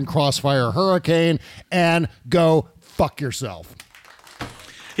to open Crossfire Hurricane," and go fuck yourself.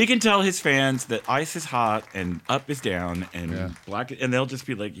 He can tell his fans that ice is hot and up is down and black, and they'll just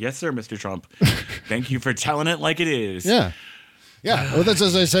be like, "Yes, sir, Mr. Trump. Thank you for telling it like it is." Yeah. Yeah, well, that's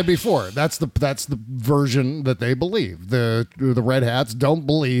as I said before. That's the version that they believe. The Red Hats don't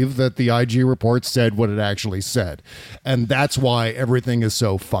believe that the IG report said what it actually said, and that's why everything is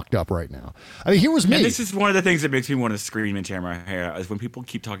so fucked up right now. I mean, here was me. And this is one of the things that makes me want to scream and tear my hair out is when people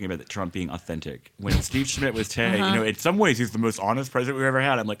keep talking about Trump being authentic. When Steve Schmidt was saying, in some ways he's the most honest president we've ever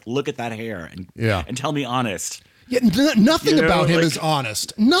had. I'm like, look at that hair and tell me honest. Yeah, nothing about him is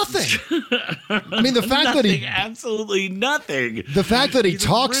honest. Nothing. I mean, the fact that he absolutely nothing. The fact that he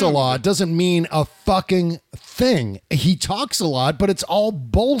talks a lot doesn't mean a fucking thing. He talks a lot, but it's all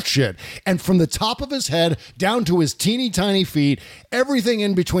bullshit. And from the top of his head down to his teeny tiny feet, everything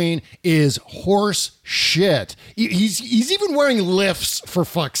in between is horse shit. He's even wearing lifts, for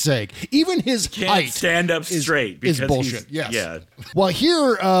fuck's sake. Even his height stand up straight is bullshit. Yes. Yeah. Well,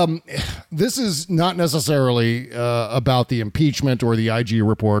 here, this is not necessarily about the impeachment or the IG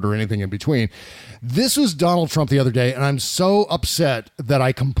report or anything in between. This was Donald Trump the other day, and I'm so upset that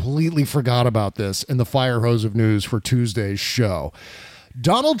I completely forgot about this in the fire hose of news for Tuesday's show.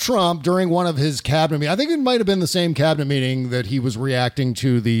 Donald Trump, during one of his cabinet meetings, I think it might have been the same cabinet meeting that he was reacting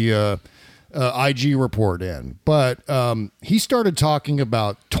to the IG report in, but he started talking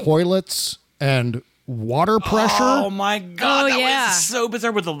about toilets and water pressure. Oh my God. That was so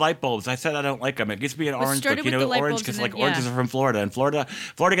bizarre with the light bulbs. I said I don't like them. It gives me an orange look. You know, orange because oranges are from Florida, and Florida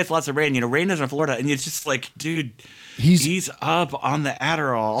gets lots of rain. You know, rain is in Florida, and it's just like, dude, he's up on the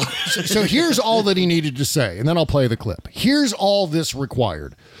Adderall. So here's all that he needed to say, and then I'll play the clip. Here's all this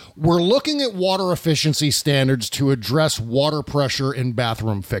required. We're looking at water efficiency standards to address water pressure in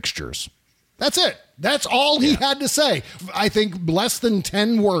bathroom fixtures. That's it. That's all he had to say. I think less than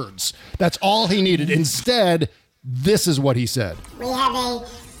 10 words. That's all he needed. Instead, this is what he said. We have a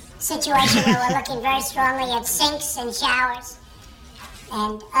situation where we're looking very strongly at sinks and showers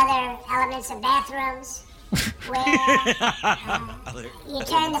and other elements of bathrooms where you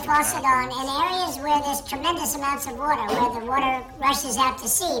turn the faucet on in areas where there's tremendous amounts of water, where the water rushes out to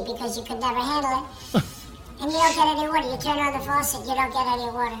sea because you could never handle it. And you don't get any water. You turn on the faucet, you don't get any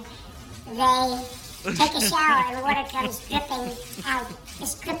water. They take a shower and the water comes dripping out.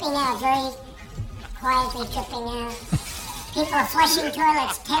 Just dripping out, very quietly dripping out. People are flushing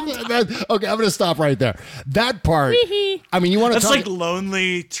toilets 10 times. Okay, I'm going to stop right there. That part, I mean, you want to That's talk... like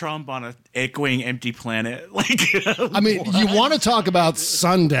lonely Trump on an echoing empty planet. Like, I mean, you want to talk about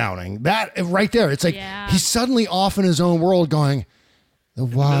sundowning. That right there, it's like he's suddenly off in his own world going, the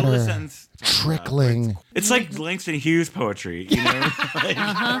water trickling. It's like Langston Hughes poetry, you know?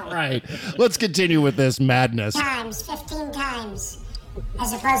 Right. Let's continue with this madness. 15 times,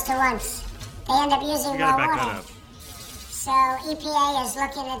 as opposed to once. They end up using more water. So EPA is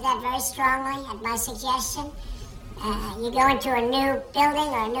looking at that very strongly at my suggestion. You go into a new building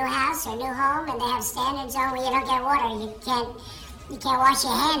or a new house or a new home and they have standards on where you don't get water. You can't wash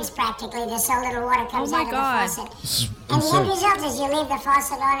your hands practically. There's so little water comes out of the faucet. And the end result is you leave the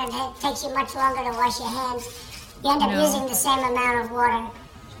faucet on and it takes you much longer to wash your hands. You end up using the same amount of water.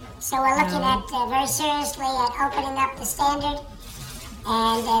 So we're looking at very seriously at opening up the standard.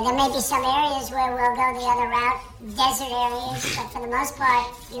 And there may be some areas where we'll go the other route, desert areas, but for the most part,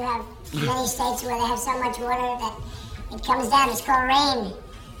 you have many states where they have so much water that it comes down. It's called rain.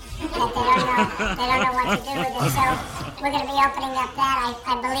 That they don't know what to do with it. So we're going to be opening up that,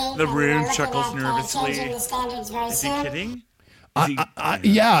 I believe. The room chuckles nervously. Changing the standards very soon. Is he kidding?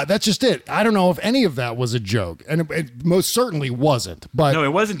 Yeah, that's just it. I don't know if any of that was a joke, and it most certainly wasn't. But no,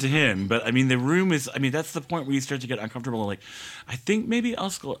 it wasn't to him. But I mean, the room is. I mean, that's the point where you start to get uncomfortable. Like, I think maybe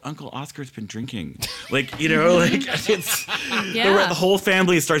Uncle Oscar's been drinking. Like, you know, like it's the whole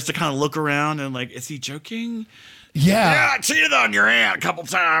family starts to kind of look around and like, is he joking? Yeah, I cheated on your aunt a couple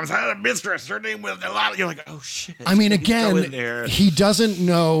times. I had a mistress. Her name was a lot. You're like, oh shit. I mean, again, he doesn't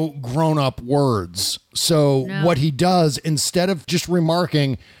know grown-up words. So what he does, instead of just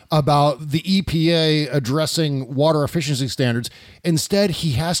remarking about the EPA addressing water efficiency standards, instead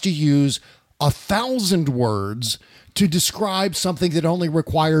he has to use 1,000 words to describe something that only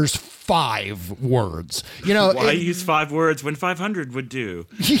requires 5 words. You know, why use 5 words when 500 would do?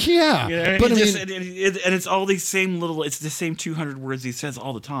 Yeah, you know, but and it's all these same little. It's the same 200 words he says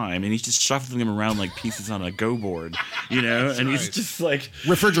all the time, and he's just shuffling them around like pieces on a go board. You know, and he's just like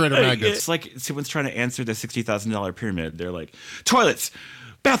refrigerator magnets. It's like someone's trying to answer the $60,000 pyramid. They're like toilets.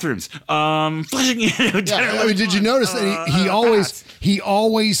 Bathrooms, flushing. Did you notice that he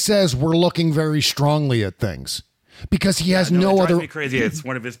always says we're looking very strongly at things because he has no other. It drives me crazy. It's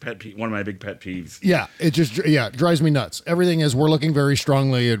one of my big pet peeves. Yeah, it drives me nuts. Everything is we're looking very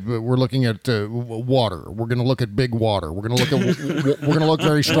strongly at. We're looking at water. We're going to look at big water. We're going to look at. We're going to look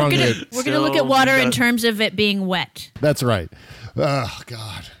very strongly. We're going to look at water in terms of it being wet. That's right. Oh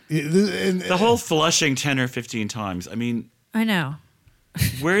God, the whole flushing 10 or 15 times. I mean, I know.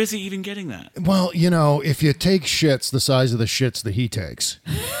 Where is he even getting that? Well, you know, if you take shits the size of the shits that he takes,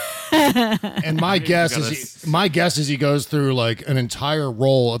 And my guess is he goes through like an entire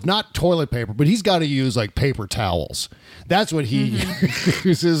roll of not toilet paper, but he's got to use like paper towels. That's what he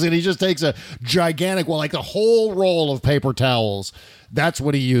uses, and he just takes a gigantic, like the whole roll of paper towels. That's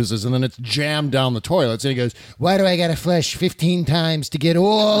what he uses, and then it's jammed down the toilets. And he goes, "Why do I got to flush 15 times to get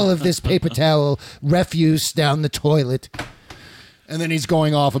all of this paper towel refuse down the toilet?" And then he's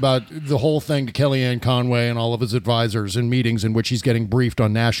going off about the whole thing to Kellyanne Conway and all of his advisors in meetings in which he's getting briefed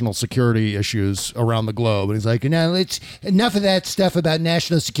on national security issues around the globe. And he's like, "Now it's enough of that stuff about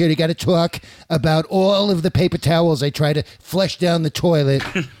national security. Got to talk about all of the paper towels I try to flush down the toilet."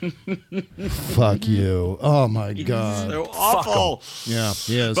 Fuck you. Oh, my God. So awful. Yeah,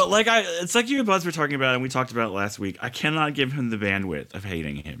 he is. But it's like you and Buzz were talking about, and we talked about it last week. I cannot give him the bandwidth of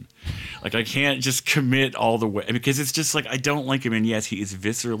hating him. Like, I can't just commit all the way, because it's just like, I don't like him. And yes, he is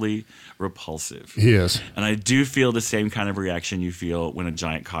viscerally repulsive. He is. And I do feel the same kind of reaction you feel when a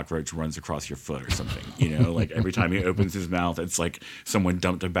giant cockroach runs across your foot or something. You know, like every time he opens his mouth, it's like someone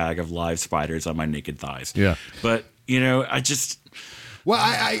dumped a bag of live spiders on my naked thighs. Yeah. But, you know, I just... Well,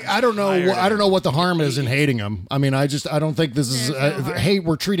 I don't know. I don't know what the harm is in hating him. I mean, I don't think this is hate.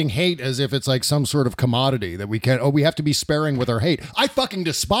 We're treating hate as if it's like some sort of commodity that we can't. Oh, we have to be sparing with our hate. I fucking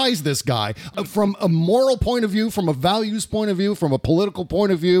despise this guy from a moral point of view, from a values point of view, from a political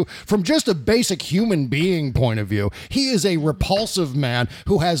point of view, from just a basic human being point of view. He is a repulsive man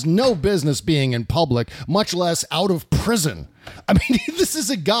who has no business being in public, much less out of prison. I mean, this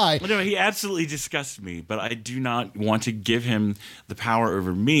is a guy. Well, no, he absolutely disgusts me, but I do not want to give him the power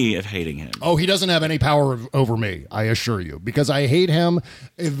over me of hating him. Oh, he doesn't have any power over me, I assure you. Because I hate him,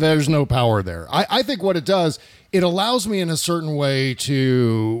 there's no power there. I think what it does, it allows me in a certain way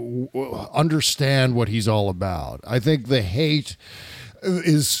to understand what he's all about. I think the hate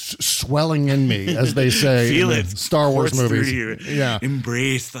is swelling in me, as they say Feel in it. the Star Wars movies. Yeah.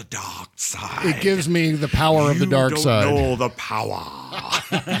 Embrace the dark side. It gives me the power of the dark side. You don't know the power.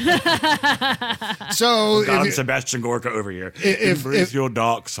 So, Don Sebastian Gorka over here. Embrace your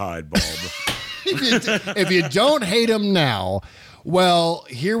dark side, Bob. if you don't hate him now, well,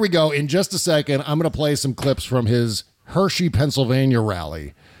 here we go. In just a second, I'm going to play some clips from his Hershey, Pennsylvania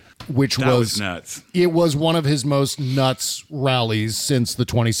rally, which was nuts. It was one of his most nuts rallies since the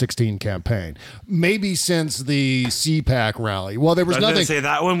 2016 campaign. Maybe since the CPAC rally. Well, there was nothing. I was going to say,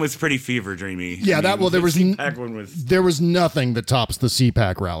 that one was pretty fever dreamy. Yeah, there was CPAC one was. There was nothing that tops the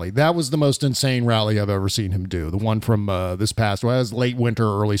CPAC rally. That was the most insane rally I've ever seen him do. The one from this past, well, it was late winter,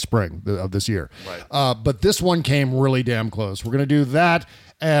 early spring of this year. Right. But this one came really damn close. We're going to do that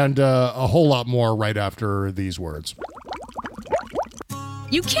and a whole lot more right after these words.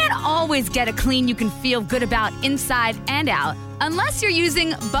 You can't always get a clean you can feel good about inside and out unless you're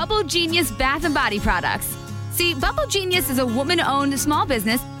using Bubble Genius Bath and Body products. See, Bubble Genius is a woman-owned small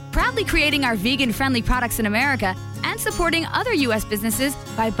business proudly creating our vegan-friendly products in America and supporting other U.S. businesses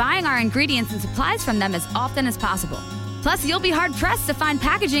by buying our ingredients and supplies from them as often as possible. Plus, you'll be hard-pressed to find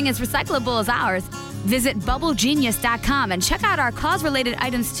packaging as recyclable as ours. Visit BubbleGenius.com and check out our cause-related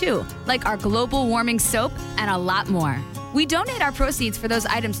items too, like our global warming soap and a lot more. We donate our proceeds for those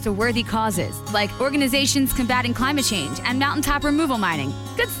items to worthy causes, like organizations combating climate change and mountaintop removal mining.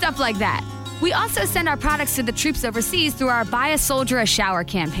 Good stuff like that. We also send our products to the troops overseas through our Buy a Soldier a Shower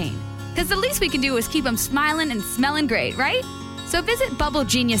campaign. Because the least we can do is keep them smiling and smelling great, right? So visit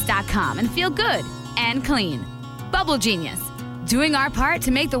BubbleGenius.com and feel good and clean. Bubble Genius, doing our part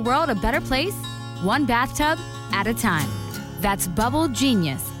to make the world a better place, one bathtub at a time. That's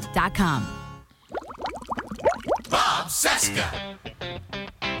BubbleGenius.com. Bob Cesca.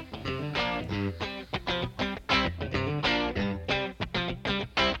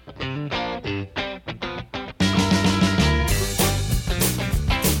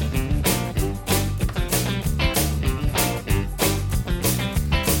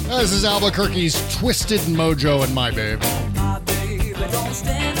 This is Albuquerque's Twisted Mojo and My Babe. My baby, don't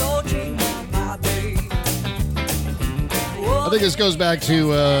stand or dream. My baby. I think this goes back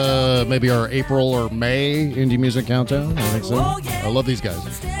to maybe our April or May Indie Music Countdown. I think so. I love these guys.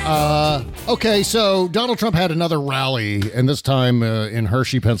 Okay, so Donald Trump had another rally, and this time in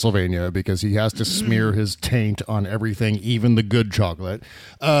Hershey, Pennsylvania, because he has to smear his taint on everything, even the good chocolate.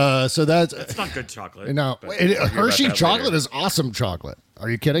 So that's not good chocolate. No, Hershey chocolate is awesome chocolate. Are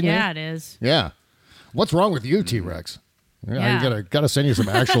you kidding me? Yeah, it is. Yeah. What's wrong with you, T-Rex? Yeah. You gotta send you some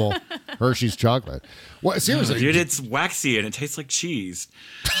actual Hershey's chocolate. What, seriously, dude, it's waxy and it tastes like cheese.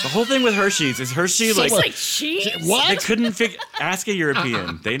 The whole thing with Hershey's is Hershey like cheese. What? They couldn't ask a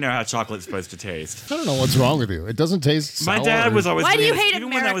European. They know how chocolate's supposed to taste. I don't know what's wrong with you. It doesn't taste sour. My dad was always. Why do you hate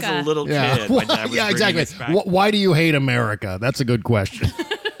even America? When I was a little yeah. kid, my dad was exactly. bringing us back. Why do you hate America? That's a good question.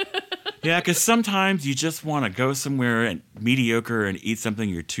 Yeah, because sometimes you just want to go somewhere and mediocre and eat something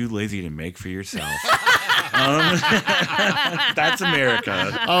you're too lazy to make for yourself. That's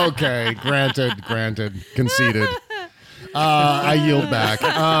America. Okay, granted, conceded. I yield back.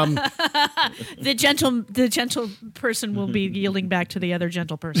 The gentle person will be yielding back to the other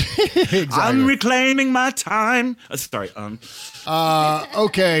gentle person. Exactly. I'm reclaiming my time. Sorry.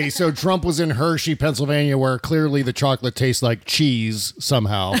 Okay, so Trump was in Hershey, Pennsylvania, where clearly the chocolate tastes like cheese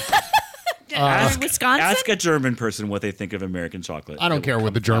somehow. Wisconsin? Ask a German person what they think of American chocolate. I don't care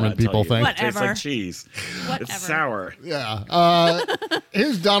what the German people think. It tastes like cheese. It's sour. Yeah.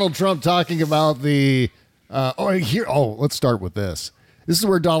 Here's Donald Trump talking about the... let's start with this. This is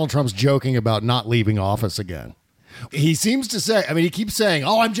where Donald Trump's joking about not leaving office again. He seems to say, he keeps saying,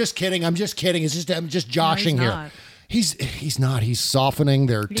 I'm just kidding. I'm just joshing here. He's not. He's softening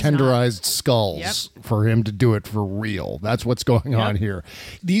their tenderized skulls for him to do it for real. That's what's going on here.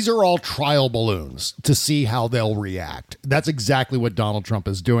 These are all trial balloons to see how they'll react. That's exactly what Donald Trump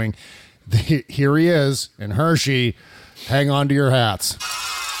is doing. Here he is in Hershey. Hang on to your hats.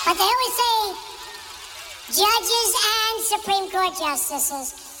 But they always say judges and Supreme Court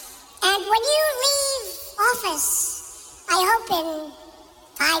justices. And when you leave office, I hope in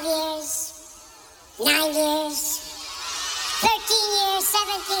 5 years, 9 years, 13 years,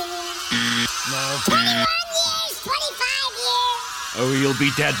 17 years, 21 years, 25 years. Oh, you'll be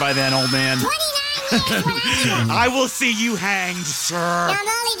dead by then, old man. 29 years when I will see you hanged, sir. Now, I'm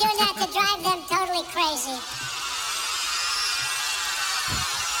only doing that to drive them totally crazy.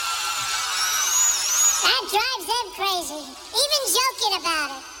 That drives them crazy. Even joking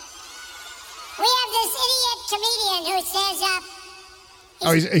about it. We have this idiot comedian who stands up.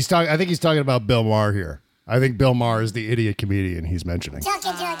 He's talking. I think he's talking about Bill Maher here. I think Bill Maher is the idiot comedian he's mentioning.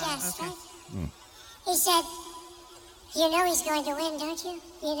 Talking to a guest, right? He said, "You know he's going to win, don't you?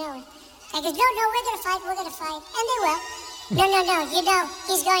 You know it." I goes, "No, we're going to fight. And they will. No, you know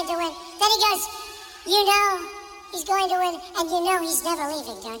he's going to win." Then he goes, "You know he's going to win, and you know he's never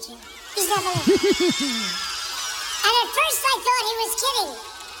leaving, don't you? He's never leaving." And at first I thought he was kidding.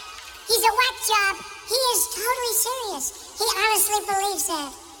 He's a whack job. He is totally serious. He honestly believes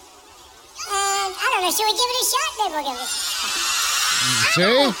that. And I don't know, should we give it a shot? Maybe we'll give it a shot.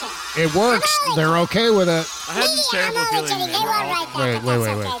 See? It works. They're okay with it. I had this terrible feeling. They won't write that. Wait. They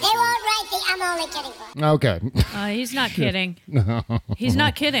won't write the I'm only kidding part. Okay. He's not kidding. He's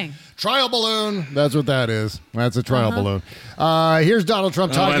not kidding. Trial balloon. That's what that is. That's a trial balloon. Here's Donald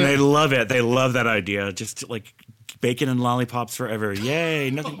Trump talking. And they love it. They love that idea. Just like bacon and lollipops forever.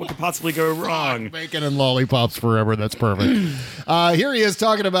 Yay. Nothing could possibly go wrong. Bacon and lollipops forever. That's perfect. Here he is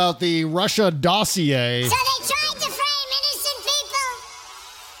talking about the Russia dossier. So they tried to frame innocent people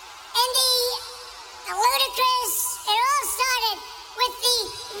in the ludicrous. It all started with the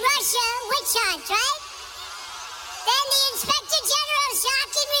Russia witch hunt, right? Then the Inspector General's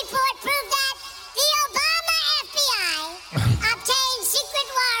shocking report proved that the Obama FBI obtained secret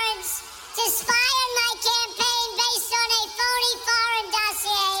warrants to spy on my campaign based on a phony foreign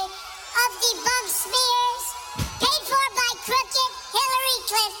dossier of debunked smears paid for by crooked Hillary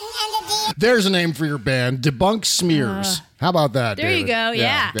Clinton and the DNC. There's a name for your band, Debunk Smears. How about that, There David? you go,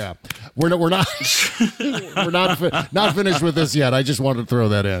 yeah. We're not not finished with this yet. I just wanted to throw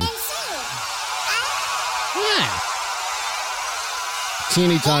that in.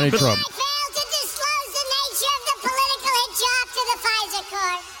 Teeny tiny Trump. I failed to disclose the nature of the political hit job to the FISA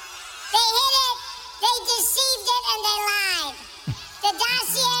court. They hid it, they deceived it, and they lied. The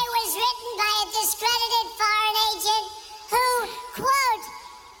dossier was written by a discredited foreign agent who, quote,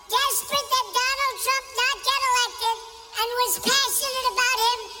 desperate that Donald Trump not get elected and was passionate about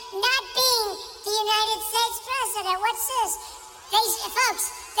him not being the United States president. What's this?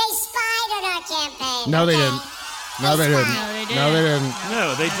 Folks, they spied on our campaign. No, they didn't. No, they didn't.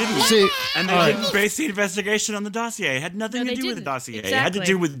 No, they didn't. See, and they didn't base the investigation on the dossier. It had nothing to do with the dossier. Exactly. It had to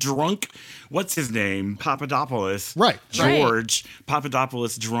do with drunk, what's his name? Papadopoulos. Right. George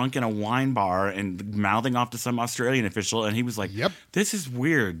Papadopoulos drunk in a wine bar and mouthing off to some Australian official. And he was like, this is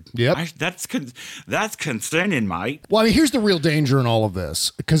weird. Yep. That's concerning, mate. Well, here's the real danger in all of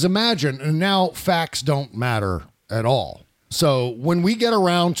this. Because imagine, and now facts don't matter at all. So when we get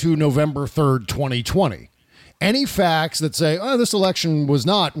around to November 3rd, 2020, any facts that say, this election was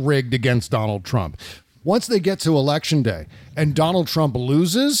not rigged against Donald Trump, once they get to Election Day and Donald Trump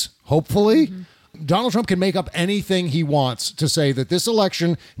loses, hopefully, Donald Trump can make up anything he wants to say that this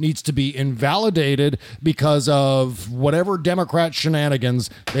election needs to be invalidated because of whatever Democrat shenanigans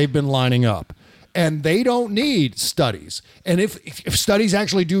they've been lining up. And they don't need studies. And if studies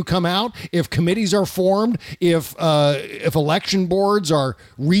actually do come out, if committees are formed, if election boards are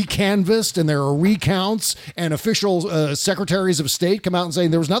recanvassed and there are recounts and official secretaries of state come out and say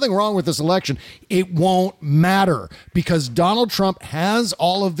there was nothing wrong with this election, it won't matter because Donald Trump has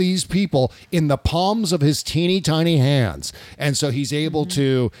all of these people in the palms of his teeny tiny hands. And so he's able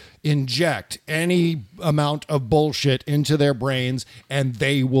to inject any amount of bullshit into their brains and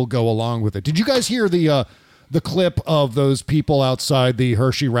they will go along with it. Did you guys hear the clip of those people outside the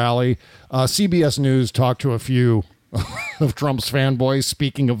Hershey rally? CBS News talked to a few of Trump's fanboys,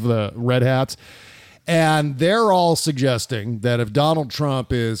 speaking of the red hats, and they're all suggesting that if Donald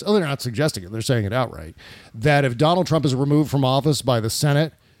Trump is, they're not suggesting it, they're saying it outright, that if Donald Trump is removed from office by the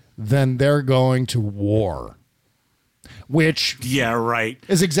Senate, then they're going to war. Which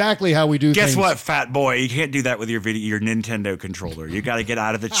is exactly how we do things. Guess what, fat boy? You can't do that with your Nintendo controller. You got to get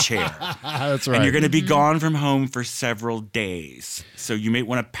out of the chair. That's right. And you're going to be gone from home for several days. So you may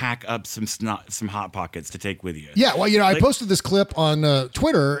want to pack up some Hot Pockets to take with you. Yeah, well, I posted this clip on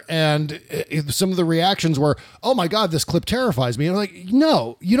Twitter, and some of the reactions were, oh my God, this clip terrifies me. And I'm like,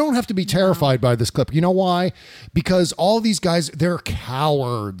 no, you don't have to be terrified by this clip. You know why? Because all these guys, they're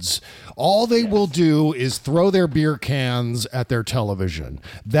cowards. All they will do is throw their beer cans at their television.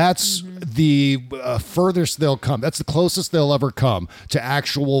 That's the furthest they'll come. That's the closest they'll ever come to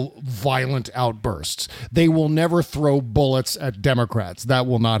actual violent outbursts. They will never throw bullets at Democrats. That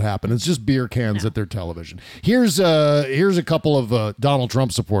will not happen. It's just beer cans at their television. Here's a couple of Donald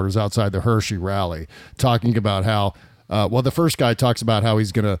Trump supporters outside the Hershey rally talking about how the first guy talks about how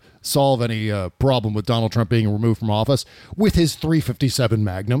he's going to solve any problem with Donald Trump being removed from office with his .357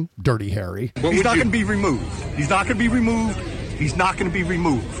 Magnum, Dirty Harry. He's not going to be removed. He's not going to be removed. He's not going to be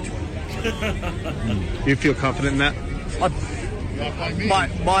removed. You feel confident in that? My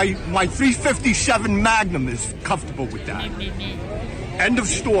 .357 Magnum is comfortable with that. End of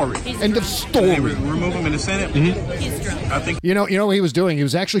story. End of story. Remove him in the Senate. He's drunk. I think you know what he was doing. He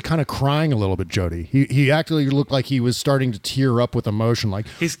was actually kind of crying a little bit, Jody. He actually looked like he was starting to tear up with emotion. Like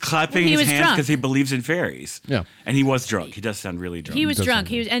he's clapping his hands because he believes in fairies. Yeah, and he was drunk. He does sound really drunk. He was drunk.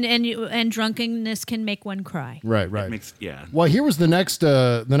 He was, and drunkenness can make one cry. Right. Well, here was the next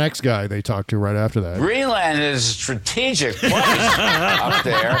guy they talked to right after that. Greenland is a strategic place up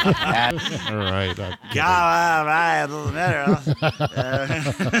there. All right.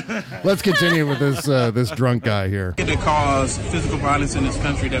 Let's continue with this drunk guy here. it cause physical violence in this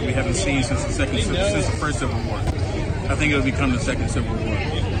country that we haven't seen since the first Civil War. I think it'll become the second Civil War.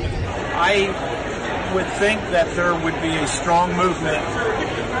 I would think that there would be a strong movement.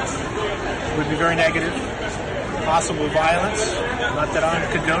 It would be very negative. Possible violence. Not that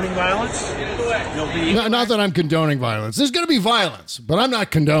I'm condoning violence. Not that I'm condoning violence. There's going to be violence, but I'm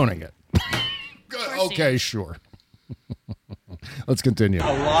not condoning it. Okay, sure. Let's continue.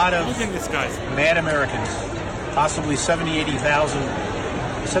 A lot of mad Americans, possibly 70, 80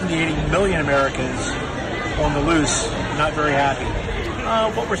 million Americans on the loose, not very happy.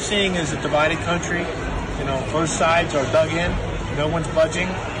 What we're seeing is a divided country. Both sides are dug in. No one's budging.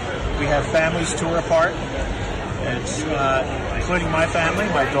 We have families tore apart. It's including my family.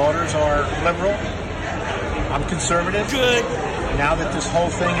 My daughters are liberal. I'm conservative. Good. Now that this whole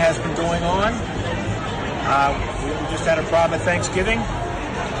thing has been going on, we just had a problem at Thanksgiving.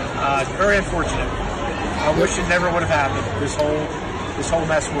 Very unfortunate. I wish it never would have happened. This whole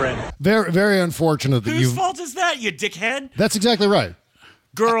mess we're in. Very, very unfortunate that Whose fault is that, you dickhead? That's exactly right.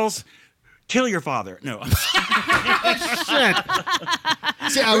 Girls, kill your father. No. Shit.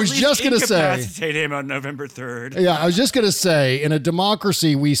 See, I was just going to say. Incapacitate him on November 3rd. Yeah, I was just going to say, in a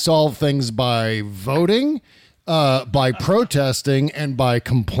democracy, we solve things by voting, by protesting, and by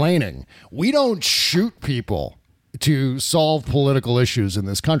complaining. We don't shoot people to solve political issues in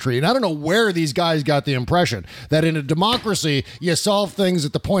this country. And I don't know where these guys got the impression that in a democracy, you solve things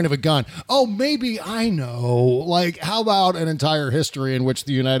at the point of a gun. Oh, maybe I know. Like, how about an entire history in which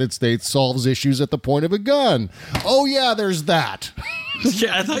the United States solves issues at the point of a gun? Oh, yeah, there's that.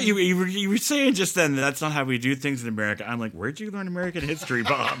 Yeah, I thought you were saying just then that's not how we do things in America. I'm like, where'd you learn American history,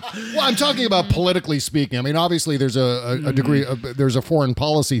 Bob? Well, I'm talking about politically speaking. I mean, obviously, there's a degree of, there's a foreign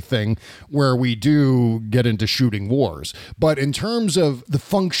policy thing where we do get into shooting wars. But in terms of the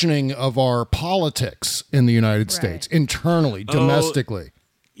functioning of our politics in the United States, internally, domestically.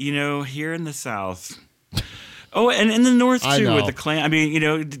 Here in the South. Oh, and in the North, too, with the Klan. I mean,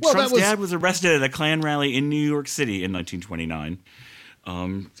 Trump's dad was arrested at a Klan rally in New York City in 1929.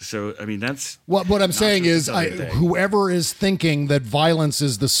 So I mean, that's what I'm saying is, a thing. whoever is thinking that violence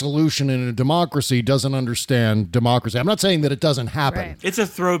is the solution in a democracy doesn't understand democracy. I'm not saying that it doesn't happen. Right. It's a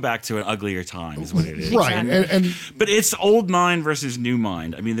throwback to an uglier time, is what it is. Right, and but it's old mind versus new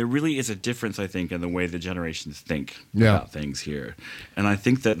mind. I mean, there really is a difference, I think, in the way the generations think about things here. And I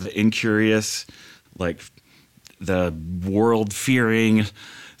think that the incurious, like the world-fearing,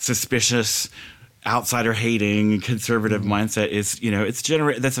 suspicious, outsider-hating, conservative mindset is,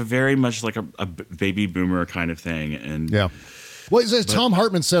 that's a very much like a baby boomer kind of thing. And Tom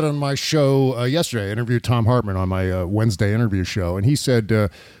Hartman said on my show yesterday. I interviewed Tom Hartman on my Wednesday interview show, and he said,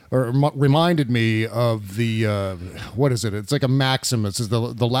 reminded me of the, what is it? It's like a maxim. It says the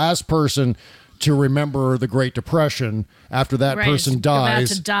last person to remember the Great Depression after that person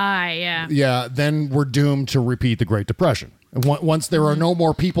dies. About to die, yeah. Yeah, then we're doomed to repeat the Great Depression. And once there are no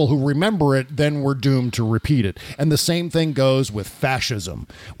more people who remember it, then we're doomed to repeat it. And the same thing goes with fascism.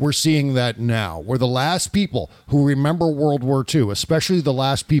 We're seeing that now. We're the last people who remember World War II, especially the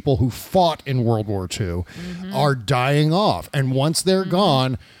last people who fought in World War II, are dying off. And once they're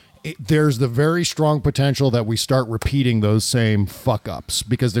gone, there's the very strong potential that we start repeating those same fuck-ups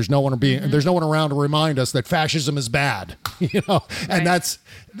because there's no one there's no one around to remind us that fascism is bad. And that's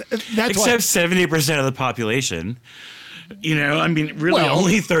except 70% of the population. I mean, really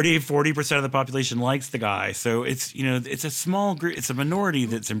only 40% of the population likes the guy. So it's, it's a small group. It's a minority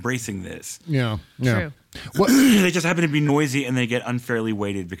that's embracing this. Yeah. True. They just happen to be noisy and they get unfairly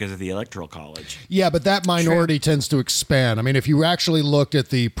weighted because of the Electoral College. Yeah, but that minority tends to expand. I mean, if you actually looked at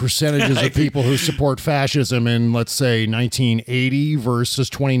the percentages of people who support fascism in, let's say, 1980 versus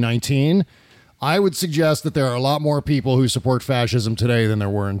 2019, I would suggest that there are a lot more people who support fascism today than there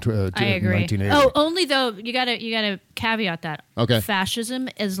were in I agree. 1980. Oh, only though you gotta caveat that. Okay. Fascism,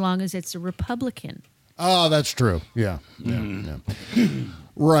 as long as it's a Republican. Oh, that's true. Yeah.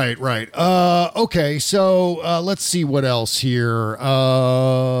 Right. Okay, so let's see what else here.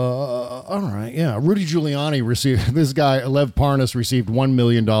 All right, yeah. Rudy Giuliani received, this guy, Lev Parnas, received $1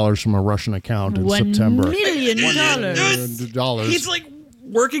 million from a Russian account in September. $1 million. He's like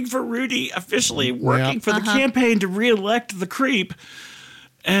working for Rudy, officially working for the campaign to reelect the creep.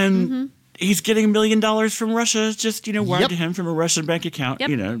 And he's getting $1 million from Russia, just, wired to him from a Russian bank account,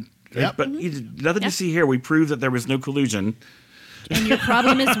 But nothing to see here. We proved that there was no collusion. And your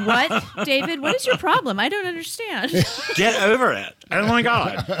problem is what, David? What is your problem? I don't understand. Get over it. Oh my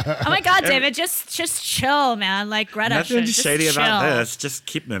God. Oh my God, David, just chill, man. Like Greta. Nothing shady about this. Just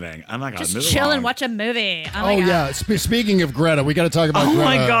keep moving. Oh my God. Just chill and watch a movie. Oh my God. Yeah. Speaking of Greta, we got to talk about Greta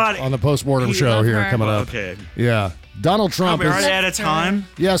my God. on the postmortem show here coming up. Okay. Yeah. Donald Trump. We're already out of time?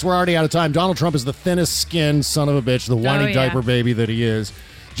 Yes, we're already out of time. Donald Trump is the thinnest skinned son of a bitch, the whiny diaper baby that he is.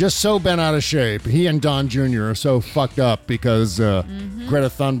 Just so bent out of shape. He and Don Jr. are so fucked up because Greta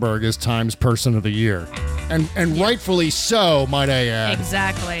Thunberg is Time's Person of the Year. And rightfully so, might I add.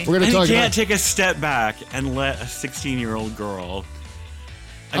 Exactly. We're going to talk he can't about... take a step back and let a 16-year-old girl...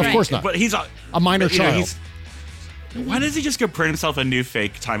 Of course not. But he's a minor child. Why does he just go print himself a new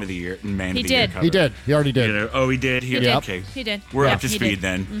fake Time of the Year Man of the Year cover? He did. He already did. He did? He did. Okay. He did. We're up to speed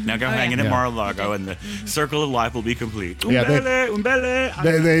then. Now go hang in at Mar-a-Lago and the circle of life will be complete. Yeah, they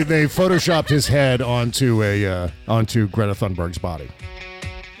photoshopped his head onto Greta Thunberg's body.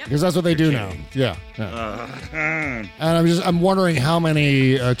 Because that's what they do now. Yeah. And I'm wondering how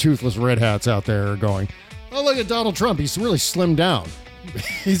many toothless red hats out there are going, oh, look at Donald Trump. He's really slimmed down.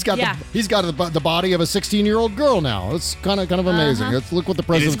 He's got the body of a 16-year-old girl now. It's kind of amazing. Let's look what the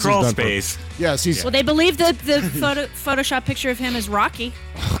president's crawl done space. Yes, he's. Well, they believe that the Photoshop picture of him is Rocky.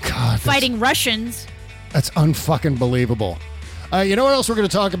 Oh God, fighting Russians. That's unfucking believable. You know what else we're going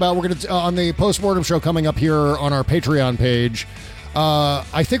to talk about? We're going to on the postmortem show coming up here on our Patreon page.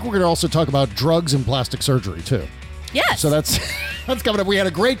 I think we're going to also talk about drugs and plastic surgery too. Yes. So that's coming up. We had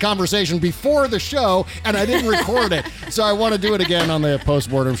a great conversation before the show, and I didn't record it. So I want to do it again on the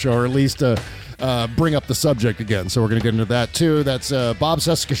postmortem show, or at least bring up the subject again. So we're going to get into that, too. That's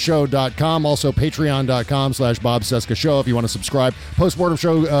BobCescashow.com. Also, Patreon.com/BobCescashow if you want to subscribe. Postmortem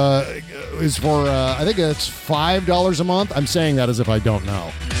show is for, I think it's $5 a month. I'm saying that as if I don't know.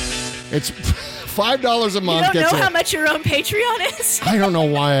 It's $5 a month. You don't know how much your own Patreon is? I don't know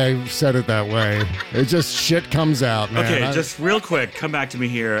why I said it that way. It just shit comes out, man. Okay, just real quick, come back to me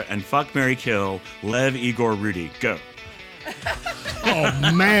here and fuck, marry, kill, Lev, Igor, Rudy. Go.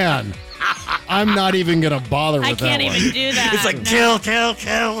 Oh, man. I'm not even going to bother with that one. I can't even do that. It's like kill.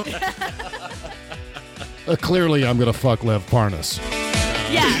 Clearly, I'm going to fuck Lev Parnas.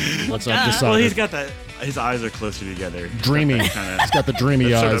 Yeah. I've decided. Well, he's got that. His eyes are closer together. Dreamy. He's got the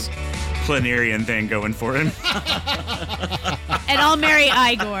dreamy eyes. Sort of Planarian thing going for him. And I'll marry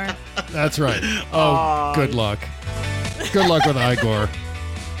Igor. That's right. Oh, good luck. Good luck with Igor.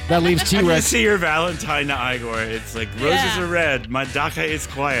 That leaves I can T-Rex. see your Valentine to Igor. It's like, roses are red, my dacha is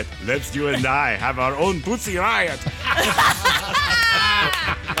quiet. Let's you and I have our own Pussy Riot.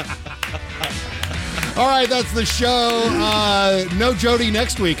 All right, that's the show. No Jody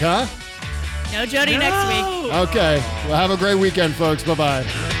next week, huh? No Jody next week. Okay. Well, have a great weekend, folks. Bye-bye.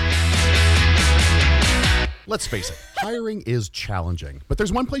 Let's face it, hiring is challenging. But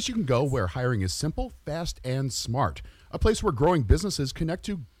there's one place you can go where hiring is simple, fast, and smart. A place where growing businesses connect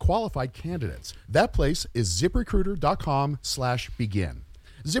to qualified candidates. That place is ZipRecruiter.com/begin.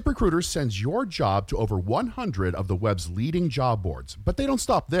 ZipRecruiter sends your job to over 100 of the web's leading job boards, but they don't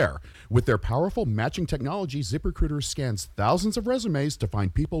stop there. With their powerful matching technology, ZipRecruiter scans thousands of resumes to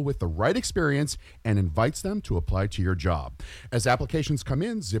find people with the right experience and invites them to apply to your job. As applications come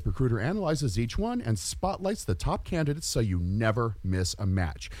in, ZipRecruiter analyzes each one and spotlights the top candidates so you never miss a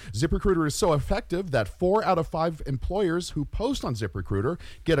match. ZipRecruiter is so effective that 4 out of 5 employers who post on ZipRecruiter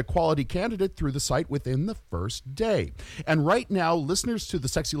get a quality candidate through the site within the first day. And right now, listeners to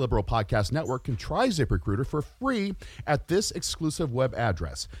the Sexy Liberal Podcast Network can try ZipRecruiter for free at this exclusive web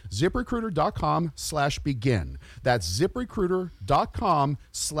address, ZipRecruiter.com/begin. That's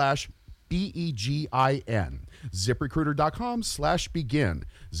ZipRecruiter.com/BEGIN. ZipRecruiter.com/begin.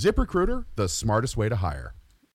 ZipRecruiter, the smartest way to hire.